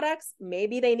out-of-date products.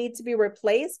 Maybe they need to be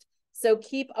replaced. So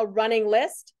keep a running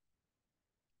list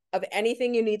of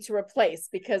anything you need to replace,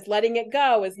 because letting it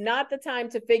go is not the time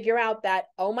to figure out that,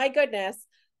 oh my goodness,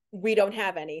 we don't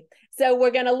have any. So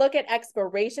we're going to look at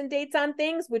expiration dates on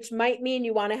things, which might mean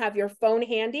you want to have your phone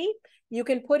handy. You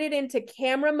can put it into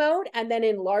camera mode and then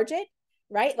enlarge it,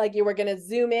 right? Like you were going to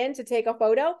zoom in to take a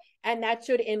photo, and that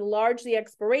should enlarge the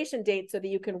expiration date so that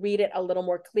you can read it a little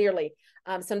more clearly.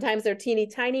 Sometimes they're teeny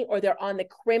tiny, or they're on the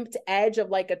crimped edge of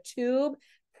like a tube,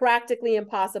 practically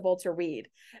impossible to read.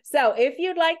 So if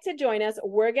you'd like to join us,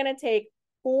 we're going to take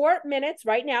 4 minutes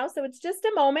right now. So it's just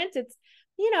a moment. It's,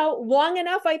 long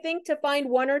enough, I think, to find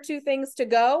 1 or 2 things to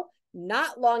go,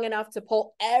 not long enough to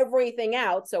pull everything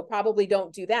out. So probably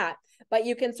don't do that, but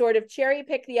you can sort of cherry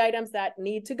pick the items that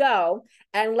need to go,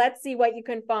 and let's see what you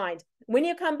can find. When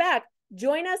you come back,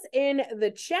 join us in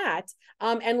the chat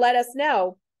and let us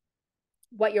know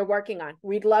what you're working on.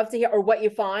 We'd love to hear, or what you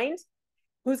find.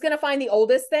 Who's going to find the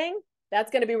oldest thing?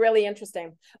 That's going to be really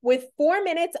interesting. With 4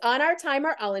 minutes on our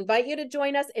timer, I'll invite you to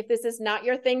join us. If this is not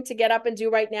your thing to get up and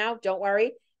do right now, don't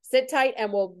worry. Sit tight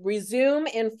and we'll resume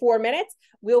in 4 minutes.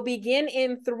 We'll begin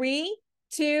in 3,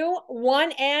 2,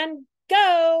 1, and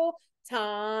go.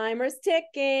 Timer's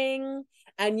ticking.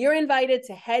 And you're invited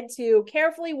to head to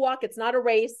Carefully Walk. It's not a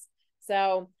race.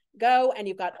 So go, and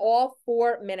you've got all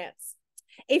 4 minutes.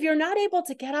 If you're not able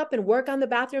to get up and work on the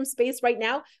bathroom space right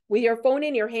now with your phone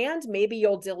in your hand, maybe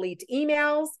you'll delete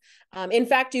emails. In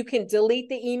fact, you can delete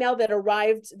the email that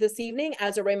arrived this evening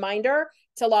as a reminder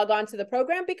to log on to the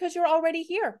program, because you're already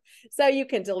here. So you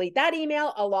can delete that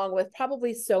email along with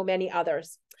probably so many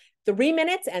others. 3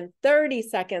 minutes and 30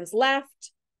 seconds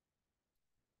left.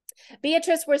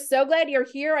 Beatrice, we're so glad you're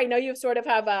here. I know you sort of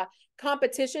have a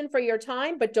competition for your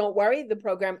time, but don't worry, the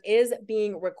program is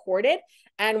being recorded,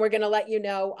 and we're going to let you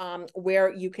know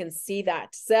where you can see that.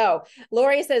 So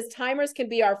Lori says timers can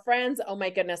be our friends. Oh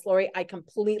my goodness, Lori, I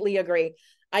completely agree.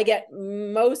 I get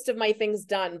most of my things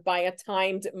done by a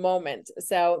timed moment.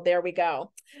 So there we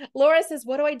go. Laura says,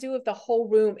 what do I do if the whole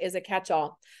room is a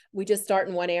catch-all? We just start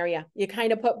in one area. You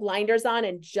kind of put blinders on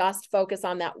and just focus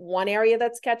on that one area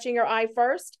that's catching your eye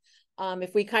first.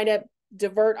 If we kind of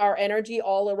divert our energy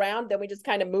all around, then we just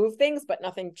kind of move things, but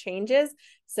nothing changes.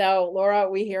 So Laura,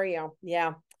 we hear you.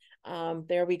 Yeah.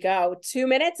 There we go. 2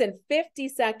 minutes and 50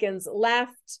 seconds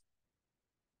left.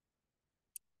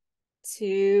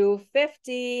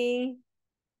 2:50.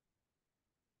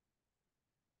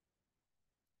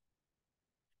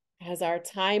 As our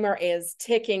timer is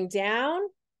ticking down,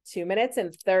 2 minutes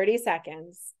and 30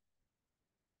 seconds.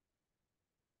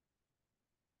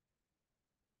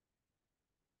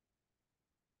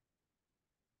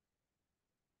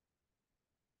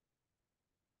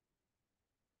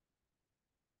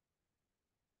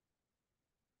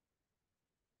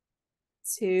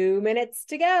 Two minutes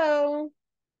to go.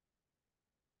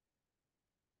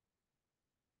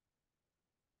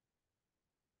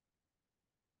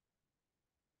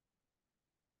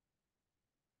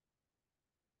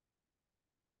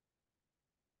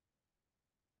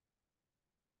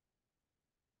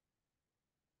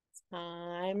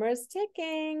 Timer's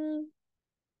ticking.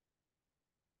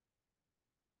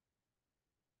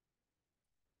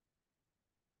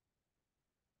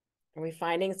 Are we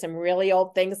finding some really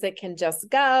old things that can just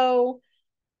go?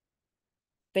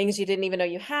 Things you didn't even know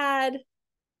you had?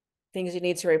 Things you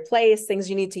need to replace? Things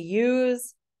you need to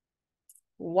use?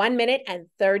 1 minute and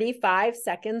 35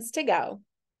 seconds to go.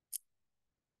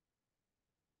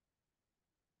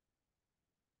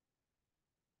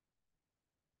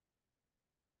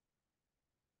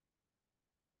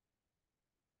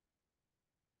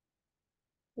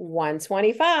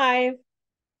 125.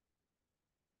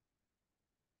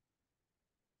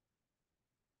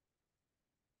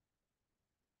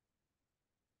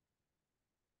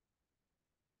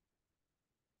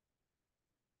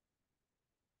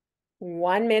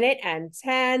 One minute and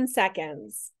 10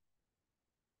 seconds.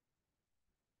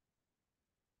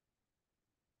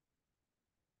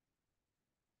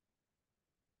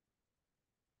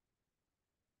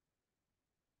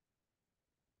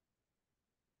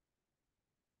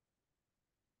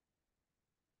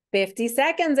 $50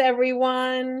 seconds,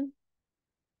 everyone.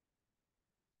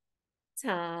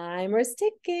 Timer's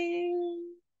ticking.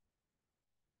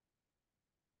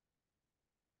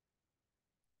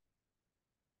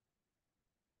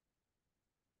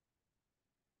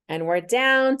 And we're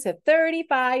down to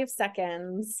 35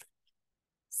 seconds.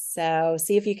 So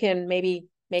see if you can maybe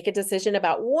make a decision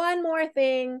about one more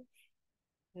thing.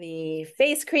 The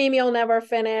face cream you'll never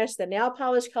finish, the nail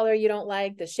polish color you don't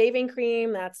like, the shaving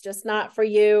cream, that's just not for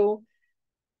you.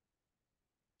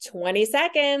 20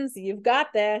 seconds, you've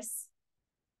got this.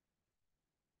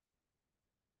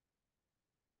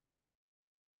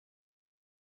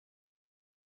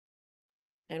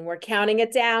 And we're counting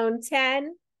it down.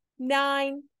 10,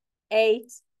 9, 8,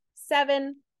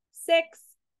 7, 6,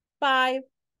 5,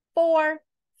 4,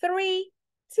 3,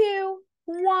 2,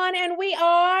 1. And we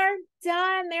are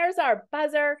done. There's our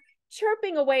buzzer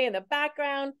chirping away in the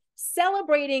background,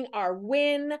 celebrating our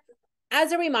win.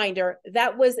 As a reminder,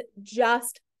 that was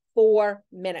just 4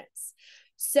 minutes.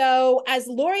 So as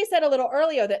Lori said a little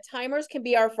earlier, that timers can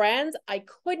be our friends. I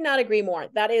could not agree more.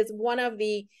 That is one of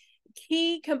the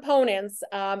key components,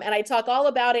 and I talk all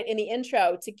about it in the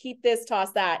intro to keep this,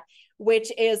 toss that,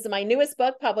 which is my newest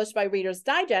book published by Reader's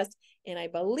Digest, and I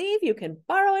believe you can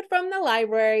borrow it from the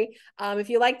library. If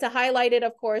you like to highlight it,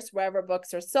 of course, wherever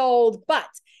books are sold. But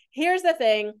here's the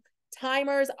thing,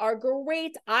 timers are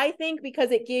great, I think,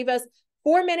 because it gave us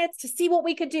 4 minutes to see what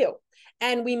we could do,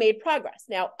 and we made progress.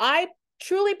 Now, I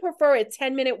truly prefer a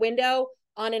 10-minute window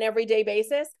on an everyday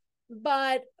basis,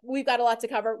 but we've got a lot to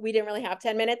cover. We didn't really have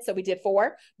 10 minutes, so we did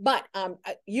 4. But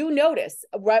you notice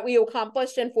what we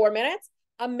accomplished in 4 minutes.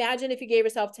 Imagine if you gave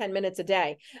yourself 10 minutes a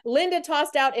day. Linda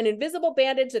tossed out an invisible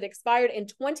bandage that expired in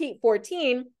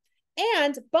 2014,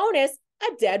 and bonus,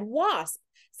 a dead wasp.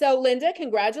 So Linda,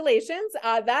 congratulations.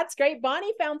 That's great.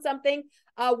 Bonnie found something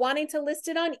wanting to list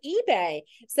it on eBay.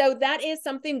 So that is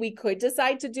something we could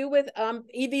decide to do with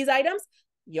these items.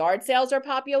 Yard sales are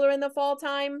popular in the fall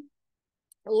time,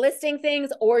 listing things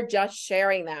or just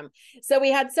sharing them. So we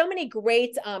had so many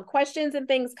great questions and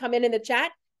things come in the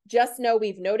chat. Just know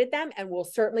we've noted them and we'll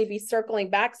certainly be circling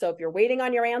back. So if you're waiting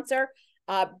on your answer,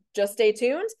 just stay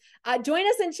tuned. Join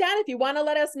us in chat if you want to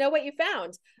let us know what you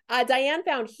found. Diane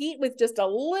found heat with just a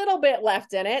little bit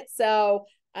left in it. So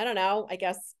I don't know, I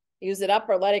guess use it up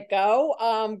or let it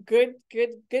go. Good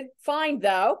find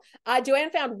though.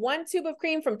 Joanne found 1 tube of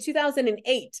cream from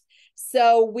 2008.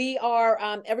 So we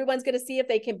are, everyone's going to see if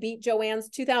they can beat Joanne's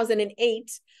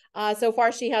 2008. So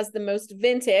far, she has the most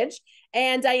vintage.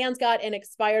 And Diane's got an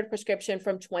expired prescription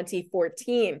from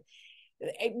 2014.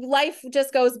 Life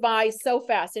just goes by so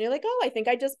fast. And you're like, oh, I think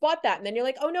I just bought that. And then you're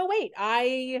like, oh, no, wait,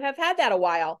 I have had that a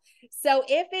while. So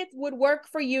if it would work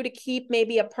for you to keep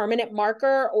maybe a permanent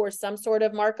marker or some sort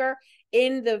of marker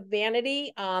in the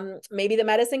vanity, maybe the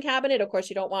medicine cabinet, of course,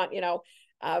 you don't want,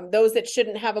 those that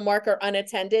shouldn't have a marker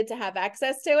unattended to have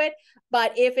access to it.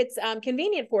 But if it's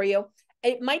convenient for you,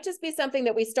 it might just be something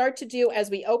that we start to do as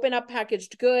we open up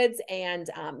packaged goods and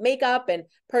makeup and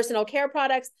personal care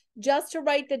products, just to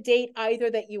write the date either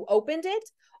that you opened it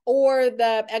or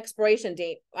the expiration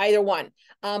date, either one.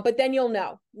 But then you'll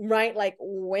know, right? Like,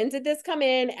 when did this come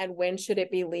in and when should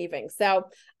it be leaving? So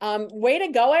way to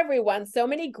go, everyone. So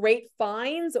many great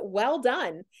finds. Well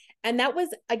done. And that was,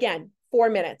 again,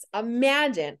 4 minutes.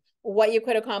 Imagine what you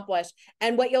could accomplish.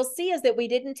 And what you'll see is that we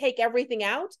didn't take everything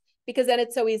out, because then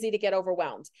it's so easy to get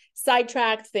overwhelmed.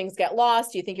 Sidetracked, things get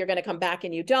lost. You think you're going to come back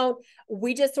and you don't.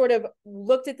 We just sort of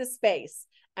looked at the space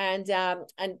and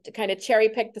kind of cherry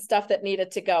picked the stuff that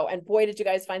needed to go. And boy, did you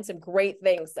guys find some great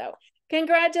things. So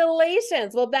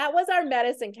congratulations. Well, that was our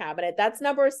medicine cabinet. That's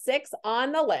number 6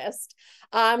 on the list.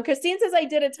 Christine says, I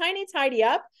did a tiny tidy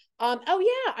up. Oh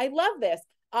yeah, I love this.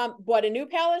 Bought a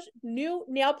new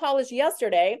nail polish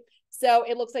yesterday. So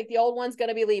it looks like the old one's going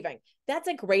to be leaving. That's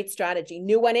a great strategy.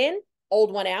 New one in,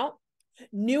 old one out.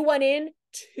 New one in,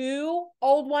 2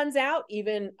 old ones out.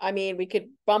 Even, I mean, we could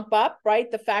bump up,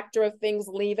 right, the factor of things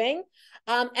leaving.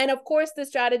 And of course, the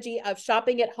strategy of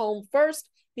shopping at home first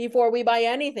before we buy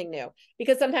anything new,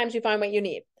 because sometimes you find what you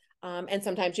need. And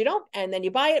sometimes you don't, and then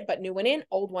you buy it, but new one in,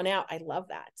 old one out. I love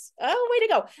that. Oh, way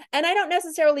to go. And I don't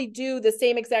necessarily do the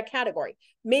same exact category.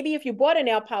 Maybe if you bought a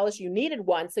nail polish, you needed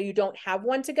one, so you don't have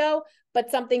one to go,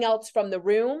 but something else from the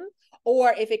room.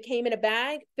 Or if it came in a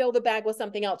bag, fill the bag with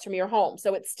something else from your home.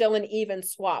 So it's still an even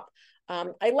swap.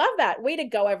 I love that. Way to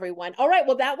go, everyone. All right,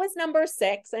 well, that was number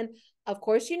 6. And of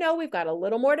course, we've got a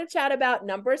little more to chat about.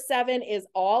 Number 7 is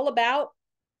all about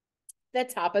the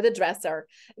top of the dresser,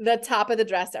 the top of the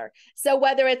dresser. So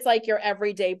whether it's like your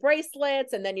everyday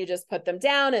bracelets and then you just put them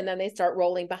down and then they start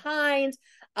rolling behind,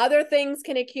 other things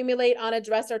can accumulate on a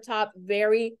dresser top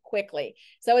very quickly.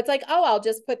 So it's like, oh, I'll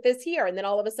just put this here. And then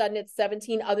all of a sudden it's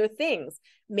 17 other things.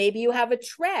 Maybe you have a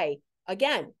tray.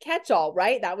 Again, catch-all,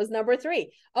 right? That was number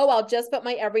 3. Oh, I'll just put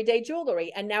my everyday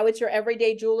jewelry. And now it's your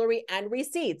everyday jewelry and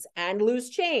receipts and loose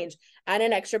change and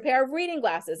an extra pair of reading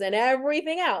glasses and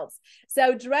everything else.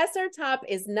 So dresser top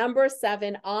is number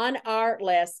 7 on our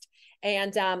list.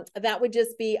 And that would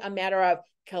just be a matter of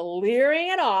clearing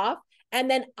it off. And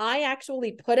then I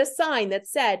actually put a sign that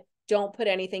said, don't put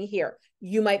anything here.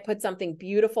 You might put something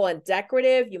beautiful and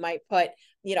decorative. You might put,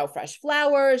 fresh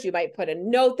flowers. You might put a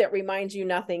note that reminds you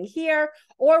nothing here.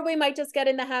 Or we might just get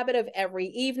in the habit of every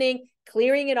evening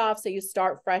clearing it off so you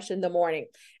start fresh in the morning.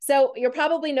 So you're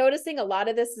probably noticing a lot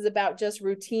of this is about just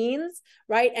routines,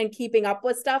 right? And keeping up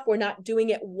with stuff. We're not doing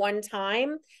it one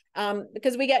time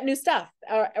because we get new stuff,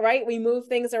 right? We move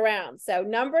things around. So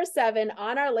number 7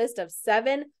 on our list of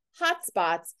 7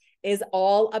 hotspots is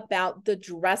all about the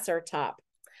dresser top.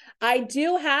 I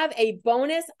do have a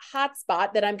bonus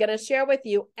hotspot that I'm going to share with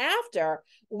you after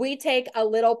we take a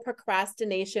little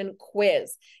procrastination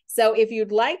quiz. So if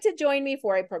you'd like to join me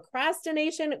for a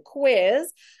procrastination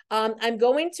quiz, I'm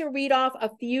going to read off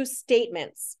a few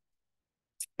statements.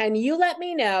 And you let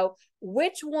me know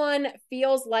which one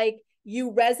feels like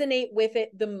you resonate with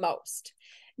it the most.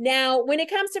 Now, when it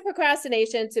comes to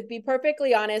procrastination, to be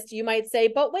perfectly honest, you might say,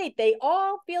 but wait, they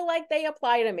all feel like they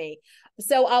apply to me.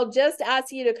 So I'll just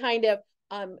ask you to kind of,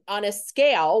 on a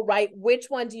scale, right, which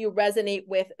one do you resonate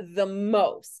with the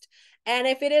most? And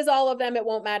if it is all of them, it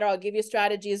won't matter. I'll give you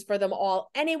strategies for them all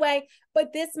anyway,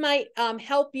 but this might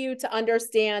help you to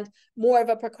understand more of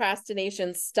a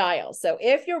procrastination style. So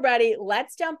if you're ready,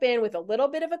 let's jump in with a little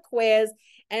bit of a quiz,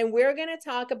 and we're going to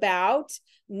talk about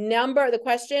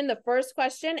the first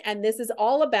question, and this is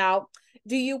all about,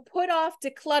 do you put off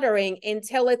decluttering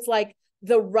until it's like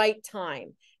the right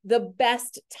time, the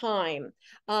best time,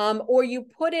 or you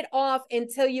put it off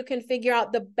until you can figure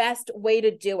out the best way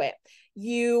to do it?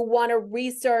 You want to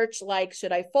research, like,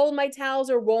 should I fold my towels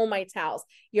or roll my towels?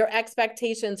 Your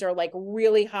expectations are like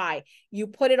really high. You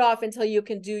put it off until you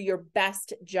can do your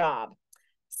best job.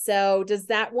 So does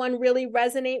that one really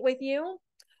resonate with you?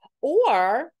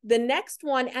 Or the next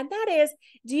one, and that is,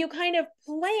 do you kind of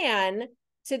plan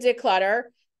to declutter,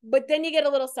 but then you get a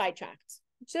little sidetracked?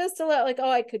 Just a little like, oh,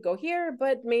 I could go here,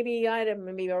 but maybe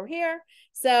over here.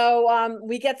 So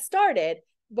we get started,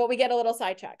 but we get a little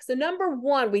sidetracked. So number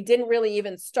 1, we didn't really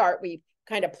even start. We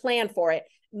kind of planned for it.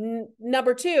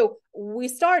 Number 2, we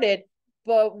started,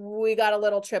 but we got a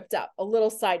little tripped up, a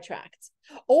little sidetracked.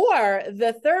 Or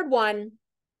the third one,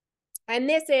 and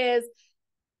this is,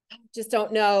 just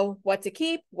don't know what to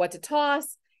keep, what to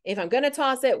toss. If I'm going to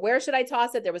toss it, where should I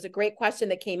toss it? There was a great question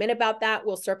that came in about that.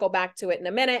 We'll circle back to it in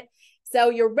a minute. So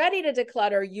you're ready to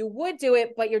declutter. You would do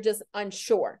it, but you're just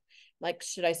unsure. Like,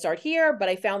 should I start here? But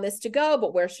I found this to go,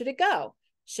 but where should it go?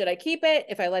 Should I keep it?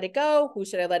 If I let it go, who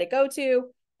should I let it go to?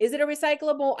 Is it a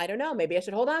recyclable? I don't know. Maybe I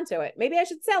should hold on to it. Maybe I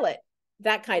should sell it.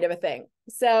 That kind of a thing.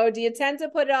 So do you tend to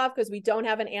put it off because we don't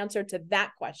have an answer to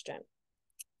that question?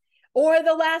 Or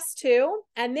the last 2,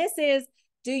 and this is,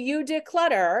 do you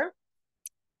declutter?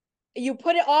 You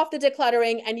put it off the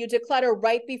decluttering and you declutter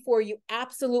right before you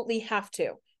absolutely have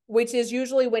to, which is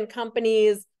usually when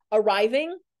company's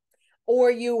arriving, or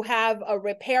you have a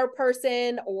repair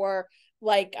person, or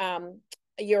like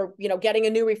you're getting a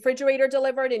new refrigerator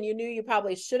delivered and you knew you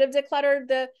probably should have decluttered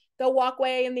the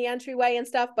walkway and the entryway and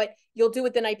stuff, but you'll do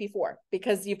it the night before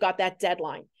because you've got that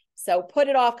deadline. So put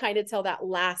it off kind of till that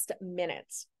last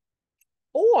minute.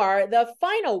 Or the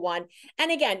final one,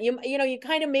 and again, you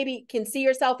kind of maybe can see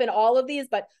yourself in all of these,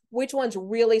 but which one's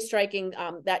really striking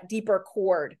that deeper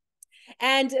chord?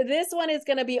 And this one is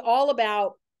going to be all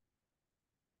about,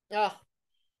 I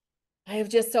have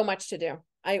just so much to do.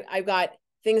 I've got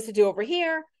things to do over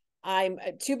here. I'm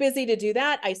too busy to do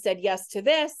that. I said yes to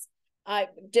this.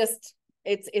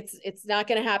 It's not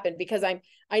going to happen because I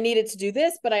needed to do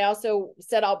this, but I also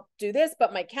said I'll do this,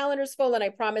 but my calendar's full and I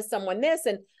promised someone this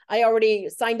and I already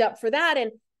signed up for that.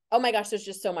 And oh my gosh, there's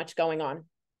just so much going on.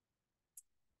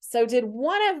 So did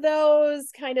one of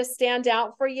those kind of stand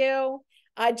out for you?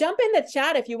 Jump in the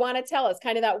chat if you want to tell us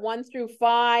kind of that 1 through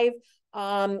 5.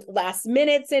 Last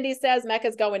minute, Cindy says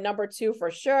Mecca's going number 2 for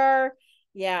sure.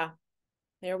 Yeah,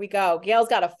 there we go. Gail's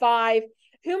got a 5.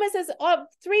 Huma says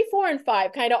 3, 4, and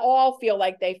 5 kind of all feel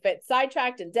like they fit.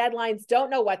 Sidetracked and deadlines, don't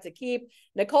know what to keep.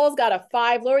 Nicole's got a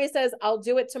 5. Lori says, I'll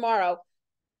do it tomorrow,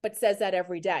 but says that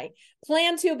every day.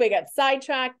 Plan too big, got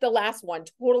sidetracked. The last one,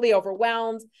 totally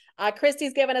overwhelmed.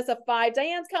 Christy's given us a 5.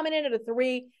 Diane's coming in at a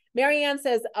 3. Marianne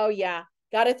says, oh yeah,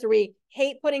 got a 3.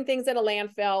 Hate putting things in a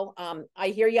landfill. I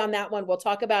hear you on that one. We'll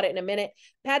talk about it in a minute.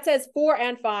 Pat says 4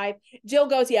 and 5. Jill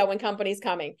goes, yeah, when company's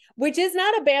coming, which is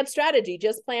not a bad strategy.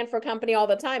 Just plan for company all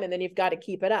the time, and then you've got to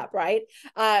keep it up, right?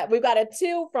 We've got a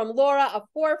 2 from Laura, a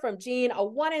 4 from Jean, a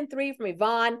 1 and 3 from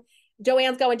Yvonne.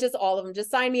 Joanne's going, just all of them. Just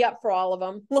sign me up for all of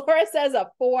them. Laura says a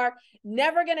 4.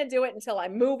 Never going to do it until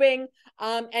I'm moving.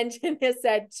 And Jen has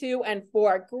said 2 and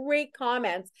 4. Great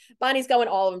comments. Bonnie's going,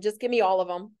 all of them. Just give me all of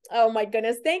them. Oh my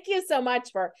goodness. Thank you so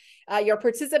much for your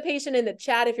participation in the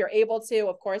chat. If you're able to,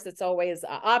 of course, it's always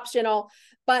optional.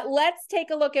 But let's take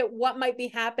a look at what might be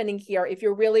happening here if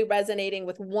you're really resonating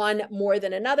with one more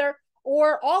than another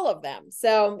or all of them.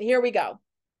 So here we go.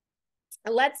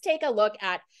 Let's take a look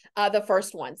at the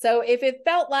first one. So if it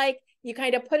felt like you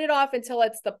kind of put it off until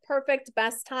it's the perfect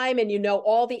best time and you know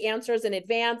all the answers in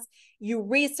advance, you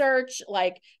research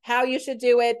like how you should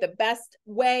do it, the best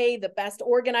way, the best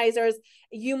organizers,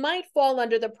 you might fall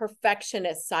under the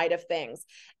perfectionist side of things.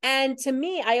 And to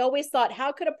me, I always thought,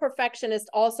 how could a perfectionist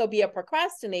also be a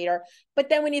procrastinator? But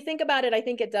then when you think about it, I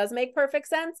think it does make perfect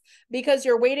sense because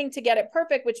you're waiting to get it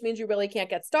perfect, which means you really can't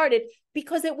get started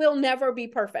because it will never be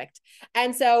perfect.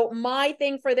 And so my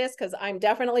thing for this, because I'm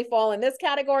definitely fall in this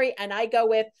category, and I go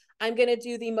with, I'm going to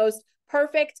do the most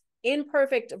perfect,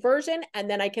 imperfect version, and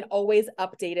then I can always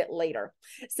update it later.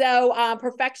 So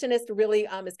perfectionist really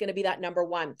is going to be that number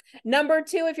 1. Number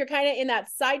 2, if you're kind of in that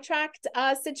sidetracked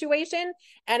situation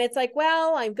and it's like,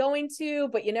 well, I'm going to,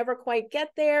 but you never quite get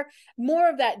there, more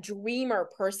of that dreamer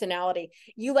personality.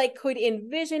 You like could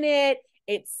envision it.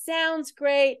 It sounds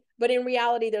great, but in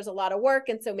reality, there's a lot of work.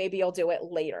 And so maybe you'll do it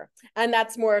later. And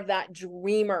that's more of that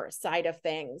dreamer side of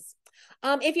things.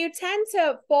 If you tend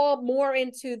to fall more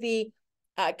into the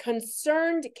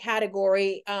concerned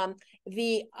category,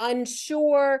 the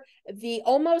unsure, the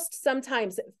almost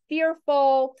sometimes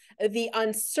fearful, the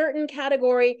uncertain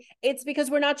category, it's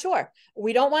because we're not sure.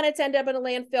 We don't want it to end up in a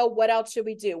landfill. What else should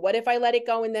we do? What if I let it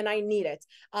go and then I need it?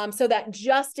 So that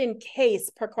just in case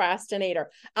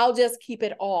procrastinator, I'll just keep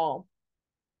it all.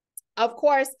 Of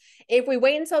course, if we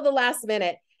wait until the last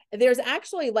minute, there's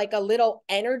actually like a little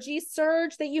energy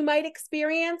surge that you might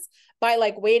experience by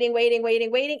like waiting,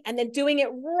 and then doing it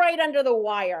right under the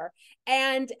wire.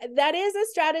 And that is a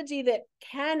strategy that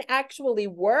can actually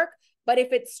work. But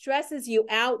if it stresses you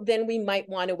out, then we might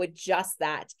want to adjust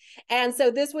that. And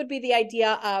so this would be the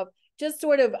idea of just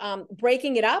sort of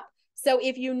breaking it up. So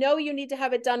if you know you need to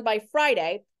have it done by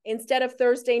Friday instead of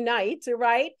Thursday night,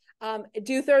 right?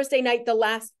 Do Thursday night the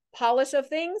last polish of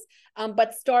things,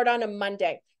 but start on a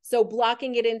Monday. So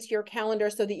blocking it into your calendar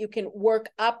so that you can work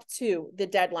up to the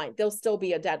deadline. There'll still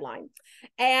be a deadline.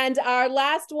 And our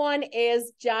last one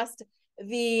is just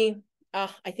the,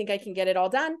 I think I can get it all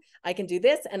done. I can do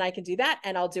this and I can do that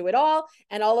and I'll do it all.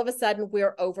 And all of a sudden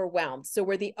we're overwhelmed. So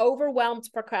we're the overwhelmed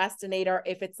procrastinator.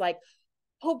 If it's like,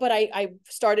 oh, but I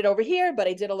started over here, but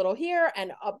I did a little here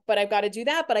and, but I've got to do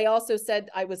that. But I also said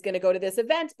I was going to go to this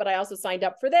event, but I also signed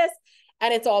up for this.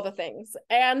 And it's all the things.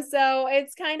 And so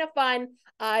it's kind of fun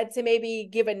to maybe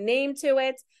give a name to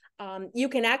it. You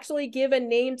can actually give a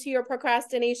name to your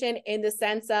procrastination in the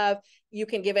sense of you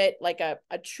can give it like a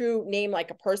true name, like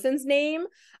a person's name.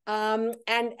 And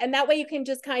that way you can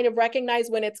just kind of recognize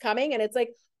when it's coming. And it's like,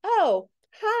 oh,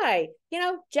 hi,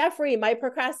 Jeffrey, my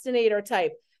procrastinator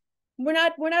type. We're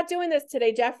not doing this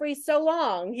today, Jeffrey. So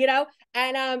long,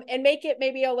 and make it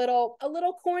maybe a little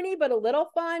corny, but a little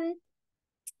fun.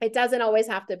 It doesn't always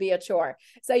have to be a chore.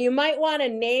 So you might want to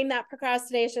name that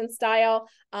procrastination style.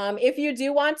 If you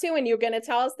do want to, and you're going to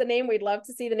tell us the name, we'd love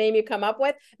to see the name you come up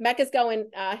with. Mecca's going,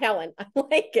 Helen, I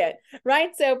like it, right?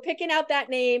 So picking out that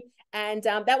name, and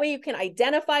that way you can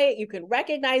identify it, you can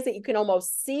recognize it, you can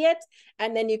almost see it,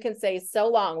 and then you can say, so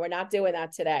long, we're not doing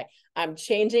that today. I'm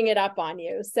changing it up on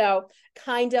you. So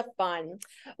kind of fun.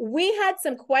 We had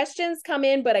some questions come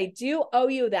in, but I do owe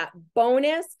you that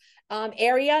bonus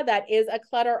area that is a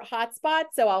clutter hotspot.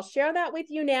 So I'll share that with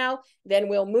you now. Then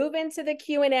we'll move into the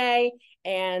Q&A,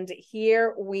 and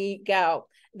here we go.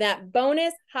 That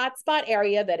bonus hotspot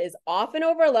area that is often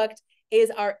overlooked is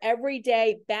our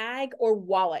everyday bag or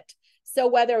wallet. So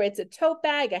whether it's a tote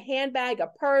bag, a handbag, a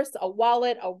purse, a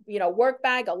wallet, a work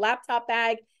bag, a laptop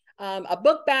bag, a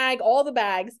book bag, all the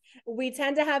bags, we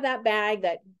tend to have that bag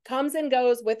that comes and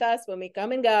goes with us when we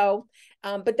come and go.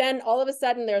 But then all of a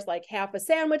sudden there's like half a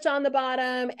sandwich on the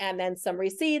bottom, and then some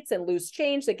receipts and loose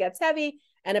change that gets heavy,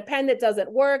 and a pen that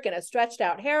doesn't work, and a stretched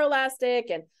out hair elastic,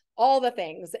 and all the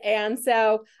things. And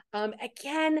so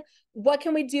again, what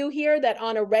can we do here that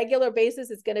on a regular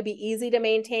basis is going to be easy to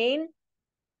maintain?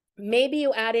 Maybe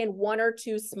you add in 1 or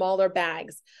 2 smaller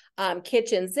bags,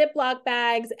 kitchen Ziploc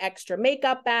bags, extra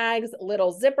makeup bags,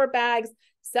 little zipper bags,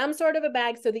 some sort of a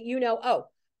bag so that you know, oh,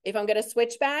 if I'm going to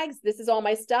switch bags, this is all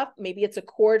my stuff. Maybe it's a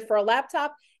cord for a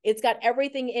laptop. It's got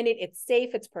everything in it. It's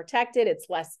safe. It's protected. It's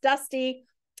less dusty.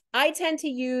 I tend to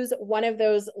use one of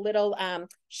those little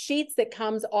sheets that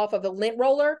comes off of a lint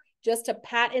roller just to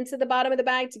pat into the bottom of the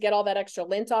bag to get all that extra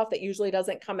lint off that usually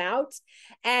doesn't come out,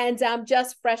 and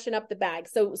just freshen up the bag.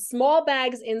 So small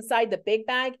bags inside the big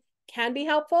bag can be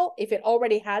helpful if it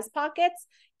already has pockets,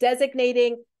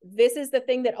 designating this is the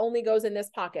thing that only goes in this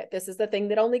pocket. This is the thing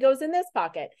that only goes in this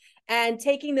pocket. And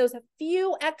taking those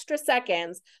few extra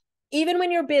seconds, even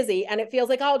when you're busy and it feels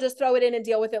like, oh, I'll just throw it in and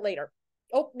deal with it later.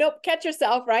 Oh, nope, catch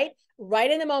yourself, right?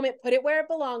 Right in the moment, put it where it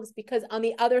belongs, because on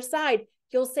the other side,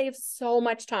 you'll save so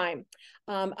much time.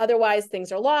 Otherwise,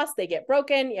 things are lost, they get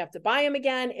broken, you have to buy them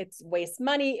again, it wastes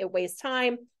money, it wastes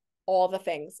time, all the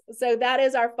things. So that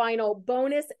is our final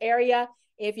bonus area,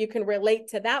 if you can relate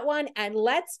to that one. And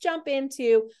let's jump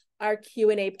into our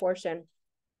Q&A portion.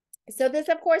 So this,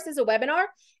 of course, is a webinar,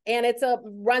 and it's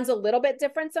runs a little bit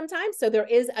different sometimes. So there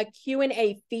is a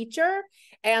Q&A feature.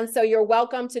 And so you're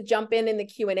welcome to jump in the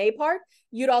Q&A part.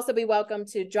 You'd also be welcome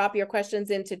to drop your questions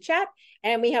into chat.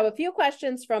 And we have a few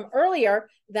questions from earlier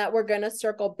that we're going to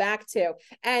circle back to.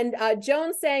 And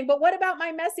Joan's saying, but what about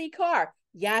my messy car?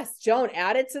 Yes, Joan,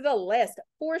 add it to the list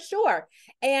for sure.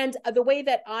 And the way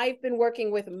that I've been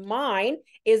working with mine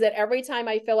is that every time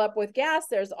I fill up with gas,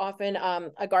 there's often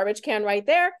a garbage can right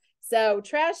there. So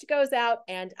trash goes out,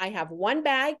 and I have one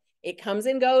bag. It comes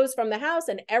and goes from the house,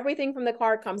 and everything from the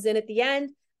car comes in at the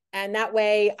end. And that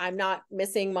way I'm not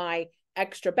missing my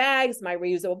extra bags, my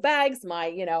reusable bags,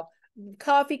 my,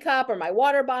 coffee cup or my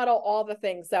water bottle, all the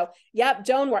things. So yep,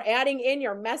 Joan, we're adding in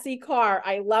your messy car.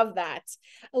 I love that.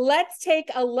 Let's take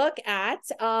a look at,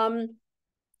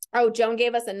 oh, Joan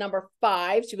gave us a number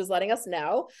 5. She was letting us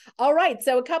know. All right.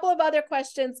 So a couple of other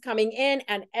questions coming in,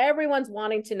 and everyone's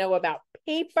wanting to know about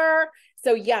paper.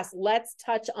 So yes, let's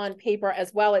touch on paper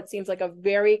as well. It seems like a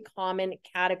very common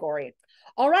category.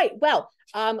 All right. Well,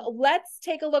 let's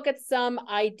take a look at some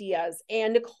ideas.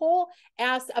 And Nicole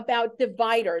asked about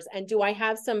dividers, and do I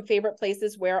have some favorite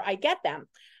places where I get them?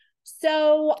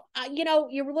 So,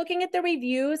 you're looking at the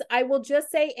reviews. I will just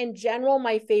say in general,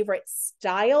 my favorite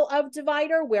style of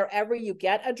divider, wherever you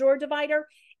get a drawer divider,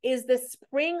 is the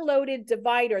spring-loaded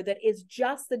divider that is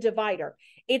just the divider.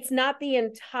 It's not the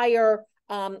entire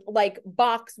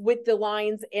box with the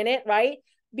lines in it, right?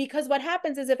 Because what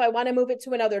happens is if I want to move it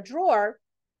to another drawer,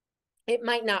 it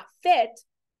might not fit.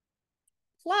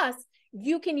 Plus,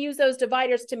 you can use those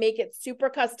dividers to make it super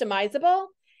customizable.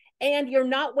 And you're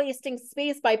not wasting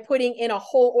space by putting in a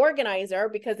whole organizer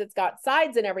because it's got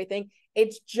sides and everything.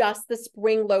 It's just the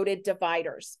spring-loaded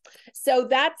dividers. So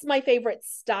that's my favorite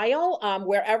style.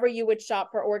 Wherever you would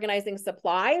shop for organizing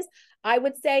supplies, I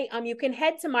would say you can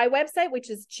head to my website,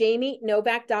 which is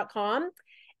jamienovak.com.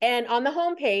 And on the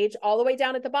homepage, all the way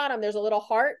down at the bottom, there's a little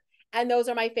heart. And those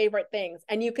are my favorite things.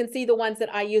 And you can see the ones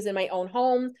that I use in my own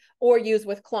home or use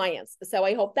with clients. So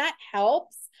I hope that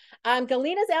helps.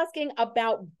 Galina's asking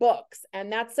about books,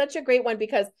 and that's such a great one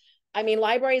because,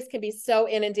 libraries can be so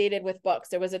inundated with books.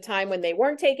 There was a time when they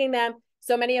weren't taking them.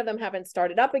 So many of them haven't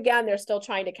started up again. They're still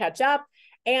trying to catch up.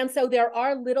 And so there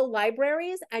are little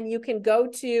libraries, and you can go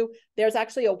to, there's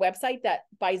actually a website that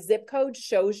by zip code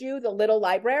shows you the little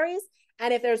libraries.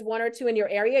 And if there's 1 or 2 in your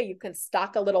area, you can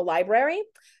stock a little library.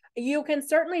 You can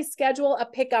certainly schedule a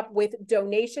pickup with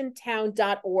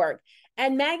donationtown.org.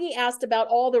 And Maggie asked about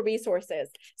all the resources.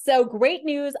 So great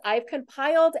news. I've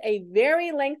compiled a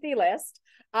very lengthy list.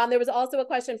 There was also a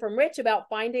question from Rich about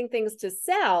finding things to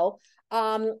sell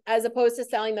as opposed to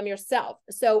selling them yourself.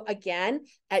 So again,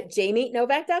 at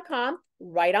jamienovak.com,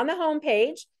 right on the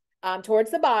homepage,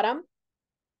 towards the bottom,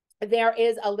 there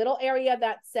is a little area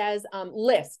that says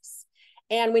lists.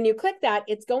 And when you click that,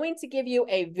 it's going to give you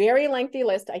a very lengthy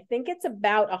list. I think it's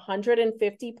about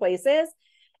 150 places,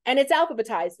 and it's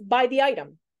alphabetized by the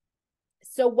item.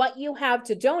 So what you have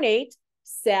to donate,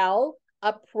 sell,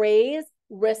 appraise,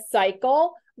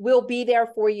 recycle will be there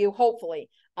for you, hopefully.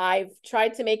 I've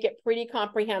tried to make it pretty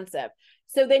comprehensive.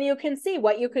 So then you can see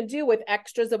what you can do with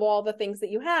extras of all the things that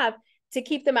you have to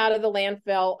keep them out of the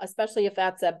landfill, especially if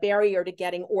that's a barrier to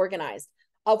getting organized.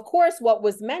 Of course, what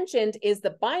was mentioned is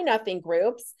the buy nothing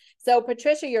groups. So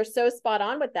Patricia, you're so spot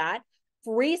on with that.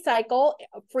 Free cycle,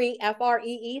 free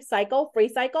FREE cycle, free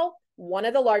cycle, one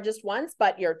of the largest ones,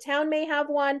 but your town may have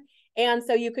one. And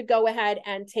so you could go ahead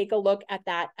and take a look at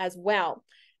that as well.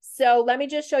 So let me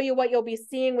just show you what you'll be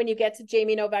seeing when you get to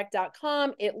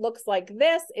jamienovak.com. It looks like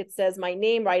this. It says my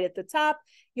name right at the top.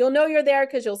 You'll know you're there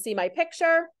because you'll see my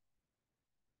picture.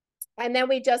 And then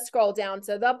we just scroll down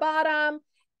to the bottom.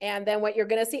 And then what you're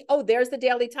going to see, oh, there's the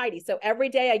daily tidy. So every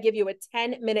day I give you a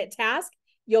 10-minute task.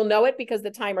 You'll know it because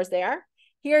the timer's there.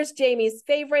 Here's Jamie's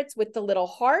favorites with the little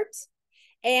heart.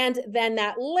 And then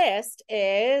that list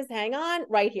is, hang on,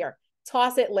 right here.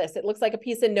 Toss it list. It looks like a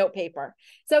piece of note paper.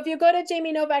 So if you go to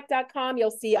jamienovak.com,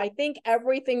 you'll see, I think,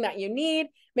 everything that you need.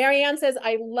 Marianne says,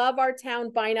 I love our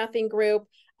town buy nothing group.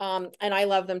 And I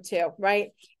love them too, right?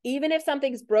 Even if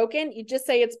something's broken, you just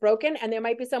say it's broken, and there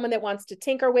might be someone that wants to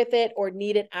tinker with it or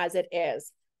need it as it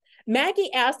is.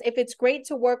 Maggie asked if it's great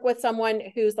to work with someone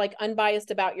who's like unbiased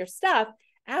about your stuff.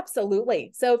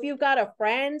 Absolutely. So if you've got a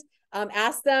friend,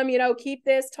 ask them, you know, keep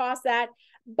this, toss that.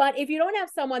 But if you don't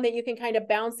have someone that you can kind of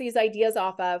bounce these ideas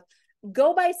off of,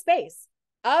 go by space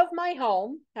of my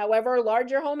home, however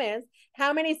large your home is.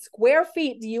 How many square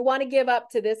feet do you want to give up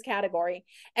to this category?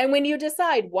 And when you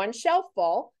decide one shelf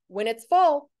full, when it's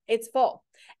full, it's full.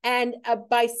 And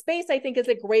by space, I think is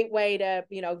a great way to,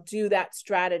 you know, do that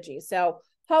strategy. So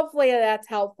hopefully that's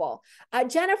helpful.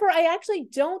 Jennifer, I actually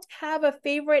don't have a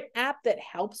favorite app that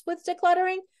helps with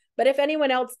decluttering, but if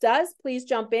anyone else does, please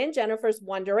jump in. Jennifer's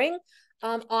wondering.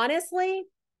 Honestly,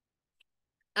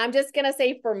 I'm just going to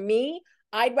say for me,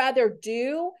 I'd rather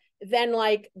do than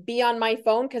like be on my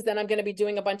phone, because then I'm going to be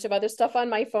doing a bunch of other stuff on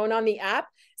my phone on the app.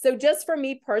 So just for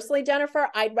me personally, Jennifer,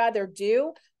 I'd rather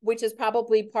do, which is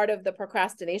probably part of the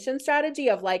procrastination strategy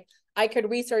of like, I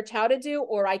could research how to do,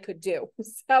 or I could do.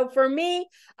 So for me,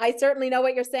 I certainly know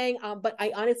what you're saying, but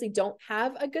I honestly don't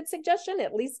have a good suggestion,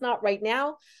 at least not right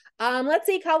now. Let's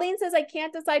see. Colleen says, I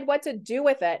can't decide what to do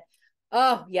with it.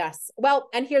 Oh, yes. Well,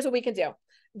 and here's what we can do.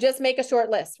 Just make a short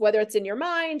list, whether it's in your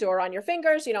mind or on your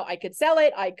fingers. You know, I could sell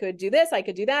it. I could do this. I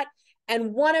could do that.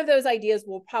 And one of those ideas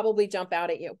will probably jump out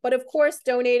at you. But of course,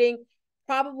 donating,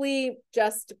 probably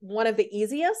just one of the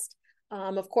easiest.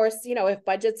 Of course, you know, if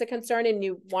budget's a concern and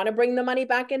you want to bring the money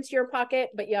back into your pocket,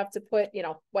 but you have to put, you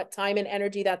know, what time and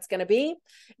energy that's going to be.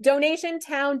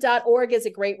 Donationtown.org is a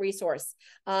great resource.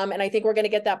 And I think we're going to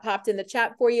get that popped in the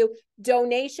chat for you.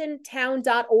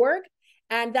 Donationtown.org.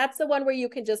 And that's the one where you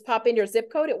can just pop in your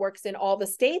zip code. It works in all the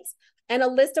states. And a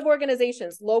list of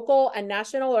organizations, local and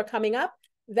national, are coming up.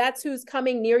 That's who's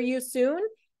coming near you soon.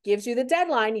 Gives you the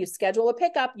deadline. You schedule a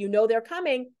pickup. You know they're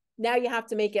coming. Now you have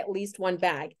to make at least one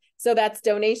bag. So that's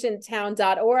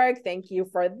donationtown.org. Thank you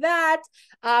for that.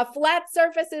 Flat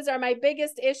surfaces are my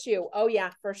biggest issue. Oh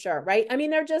yeah, for sure, right? I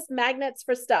mean, they're just magnets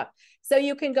for stuff. So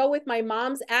you can go with my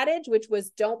mom's adage, which was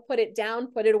don't put it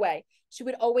down, put it away. She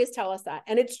would always tell us that.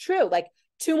 And it's true, like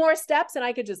 2 more steps and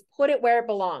I could just put it where it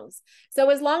belongs. So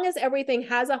as long as everything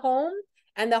has a home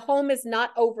and the home is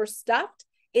not overstuffed,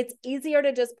 it's easier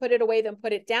to just put it away than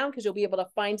put it down, because you'll be able to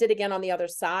find it again on the other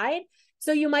side.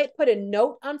 So you might put a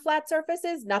note on flat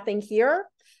surfaces, nothing here.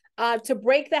 To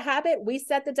break the habit, we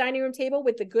set the dining room table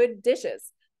with the good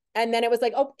dishes. And then it was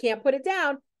like, oh, can't put it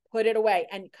down, put it away,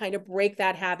 and kind of break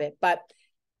that habit. But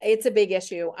it's a big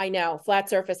issue. I know, flat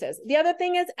surfaces. The other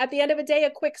thing is, at the end of the day, a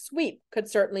quick sweep could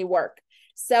certainly work.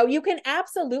 So you can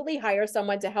absolutely hire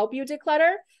someone to help you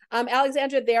declutter.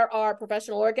 Alexandra, there are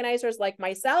professional organizers like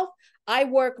myself. I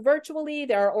work virtually.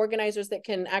 There are organizers that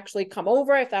can actually come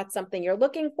over if that's something you're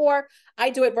looking for. I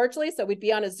do it virtually. So we'd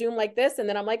be on a Zoom like this. And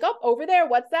then I'm like, oh, over there,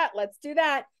 what's that? Let's do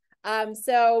that.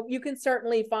 So you can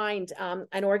certainly find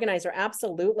an organizer.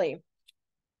 Absolutely.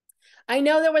 I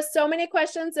know there were so many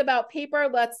questions about paper.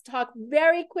 Let's talk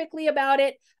very quickly about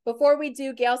it. Before we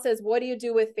do, Gail says, what do you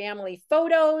do with family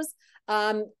photos?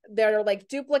 They're like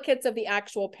duplicates of the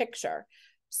actual picture.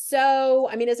 So,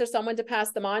 I mean, is there someone to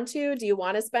pass them on to? Do you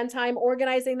want to spend time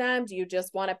organizing them? Do you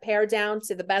just want to pare down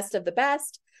to the best of the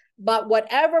best? But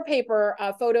whatever paper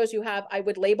photos you have, I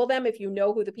would label them if you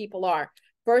know who the people are.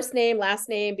 First name, last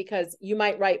name, because you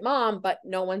might write mom, but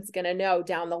no one's going to know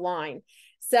down the line.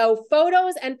 So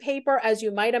photos and paper, as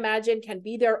you might imagine, can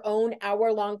be their own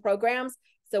hour-long programs.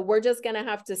 So we're just going to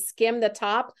have to skim the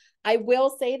top. I will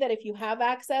say that if you have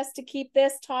access to keep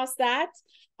this, toss that.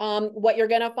 What you're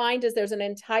going to find is there's an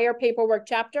entire paperwork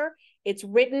chapter. It's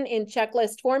written in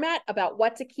checklist format about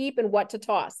what to keep and what to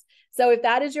toss. So if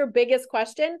that is your biggest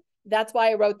question, that's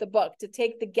why I wrote the book, to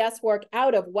take the guesswork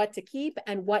out of what to keep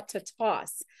and what to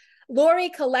toss. Lori,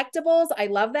 collectibles, I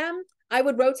love them. I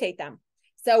would rotate them.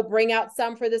 So bring out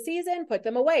some for the season, put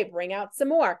them away, bring out some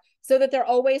more so that they're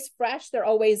always fresh, they're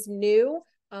always new.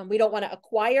 We don't want to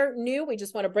acquire new. We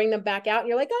just want to bring them back out. And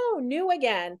you're like, oh, new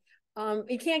again.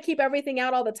 You can't keep everything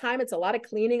out all the time. It's a lot of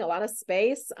cleaning, a lot of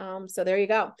space. So there you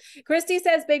go. Christy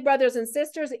says, big brothers and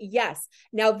sisters. Yes.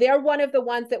 Now they're one of the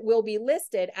ones that will be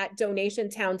listed at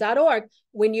donationtown.org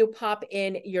when you pop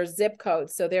in your zip code.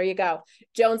 So there you go.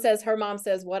 Joan says, her mom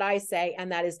says what I say,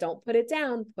 and that is don't put it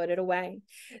down, put it away.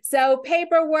 So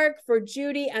paperwork for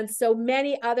Judy and so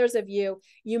many others of you,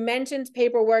 you mentioned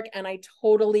paperwork and I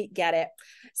totally get it.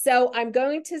 So I'm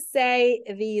going to say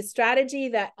the strategy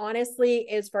that honestly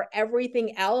is for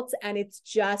everything else, and it's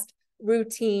just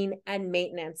routine and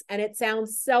maintenance. And it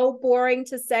sounds so boring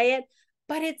to say it,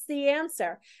 but it's the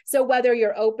answer. So whether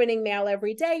you're opening mail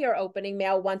every day, you're opening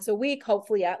mail once a week,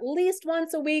 hopefully at least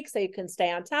once a week, so you can stay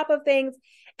on top of things.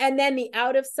 And then the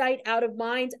out of sight, out of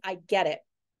mind, I get it.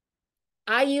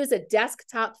 I use a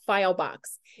desktop file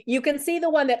box. You can see the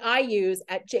one that I use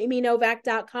at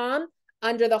jamienovak.com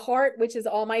under the heart, which is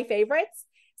all my favorites.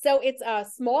 So it's a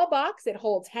small box. It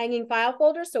holds hanging file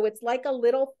folders. So it's like a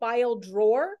little file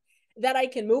drawer that I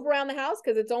can move around the house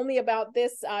because it's only about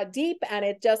this deep, and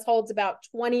it just holds about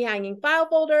 20 hanging file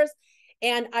folders.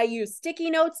 And I use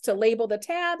sticky notes to label the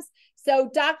tabs.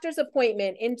 So doctor's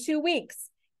appointment in 2 weeks,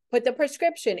 put the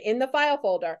prescription in the file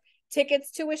folder. Tickets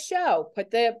to a show,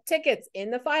 put the tickets in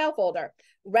the file folder.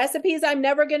 Recipes I'm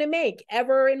never going to make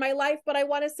ever in my life, but I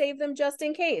want to save them just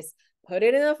in case, put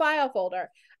it in the file folder.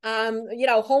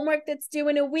 Homework that's due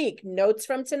in a week, notes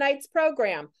from tonight's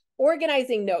program,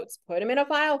 organizing notes, put them in a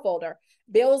file folder.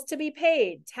 Bills to be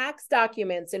paid, tax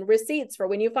documents and receipts for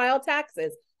when you file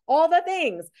taxes, all the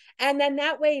things. And then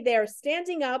that way they're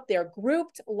standing up, they're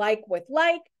grouped like with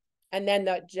like, and then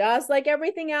just like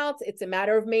everything else, it's a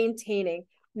matter of maintaining.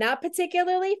 Not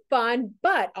particularly fun,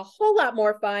 but a whole lot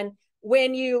more fun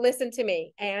when you listen to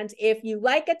me. And if you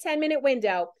like a 10-minute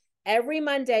window, every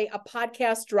Monday, a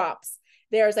podcast drops.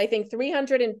 There's, I think,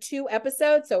 302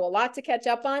 episodes, so a lot to catch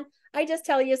up on. I just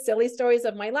tell you silly stories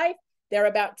of my life. They're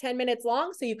about 10 minutes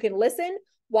long, so you can listen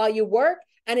while you work,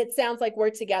 and it sounds like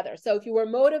we're together. So if you were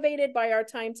motivated by our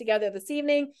time together this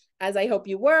evening, as I hope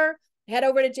you were, head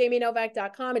over to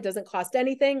jamienovak.com. It doesn't cost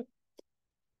anything.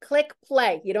 Click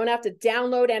play. You don't have to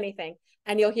download anything,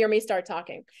 and you'll hear me start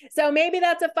talking. So maybe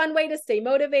that's a fun way to stay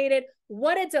motivated.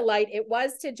 What a delight it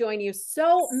was to join you.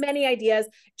 So many ideas.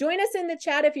 Join us in the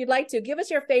chat if you'd like to. Give us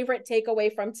your favorite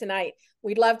takeaway from tonight.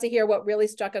 We'd love to hear what really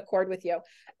struck a chord with you.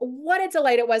 What a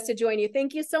delight it was to join you.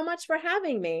 Thank you so much for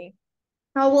having me.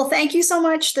 Oh, well, thank you so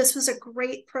much. This was a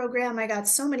great program. I got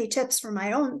so many tips for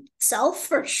my own self,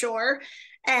 for sure.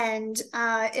 And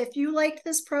if you liked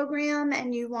this program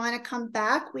and you want to come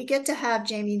back, we get to have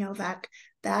Jamie Novak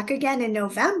back again in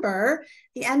November.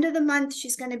 The end of the month,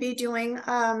 she's going to be doing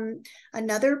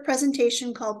another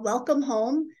presentation called Welcome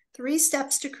Home, 3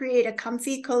 Steps to Create a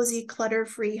Comfy, Cozy,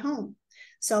 Clutter-Free Home.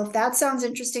 So if that sounds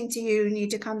interesting to you, you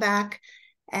need to come back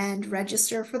and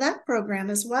register for that program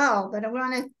as well. But I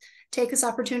want to take this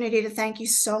opportunity to thank you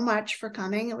so much for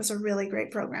coming. It was a really great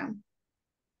program.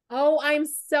 Oh, I'm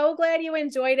so glad you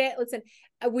enjoyed it. Listen,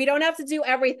 we don't have to do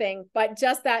everything, but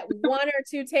just that 1 or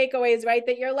 2 takeaways, right?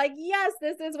 That you're like, yes,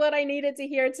 this is what I needed to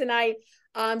hear tonight.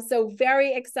 So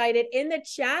very excited. In the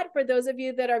chat, for those of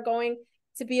you that are going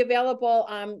to be available,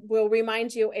 we'll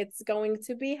remind you it's going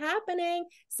to be happening.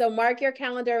 So mark your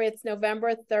calendar. It's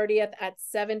November 30th at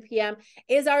 7 p.m.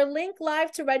 Is our link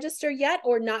live to register yet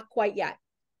or not quite yet?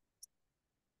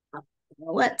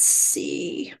 Let's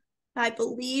see. I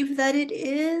believe that it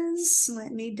is.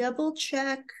 Let me double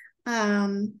check.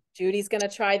 Judy's going to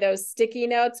try those sticky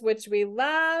notes, which we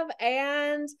love.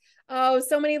 And oh,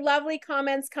 so many lovely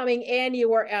comments coming in. You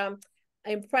were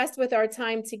impressed with our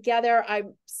time together.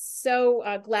 I'm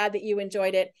so glad that you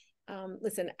enjoyed it.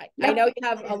 Listen, I know you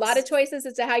have a lot of choices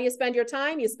as to how you spend your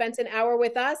time. You spent an hour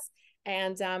with us,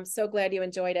 and I'm so glad you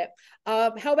enjoyed it.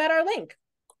 How about our link?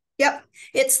 Yep,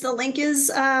 the link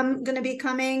is going to be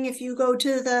coming if you go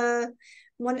to the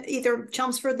either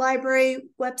Chelmsford Library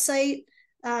website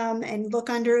and look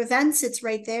under events. It's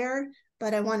right there,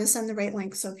 but I want to send the right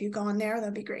link. So if you go on there,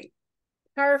 that'd be great.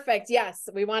 Perfect. Yes,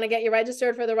 we want to get you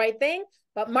registered for the right thing,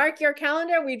 but mark your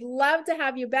calendar. We'd love to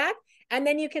have you back. And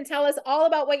then you can tell us all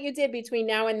about what you did between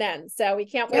now and then. So we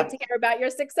can't wait to hear about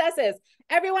your successes.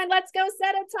 Everyone, let's go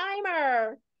set a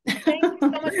timer. Thank you so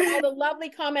much for all the lovely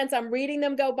comments. I'm reading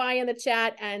them go by in the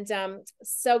chat, and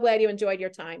so glad you enjoyed your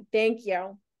time. Thank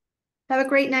you. Have a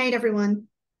great night, everyone.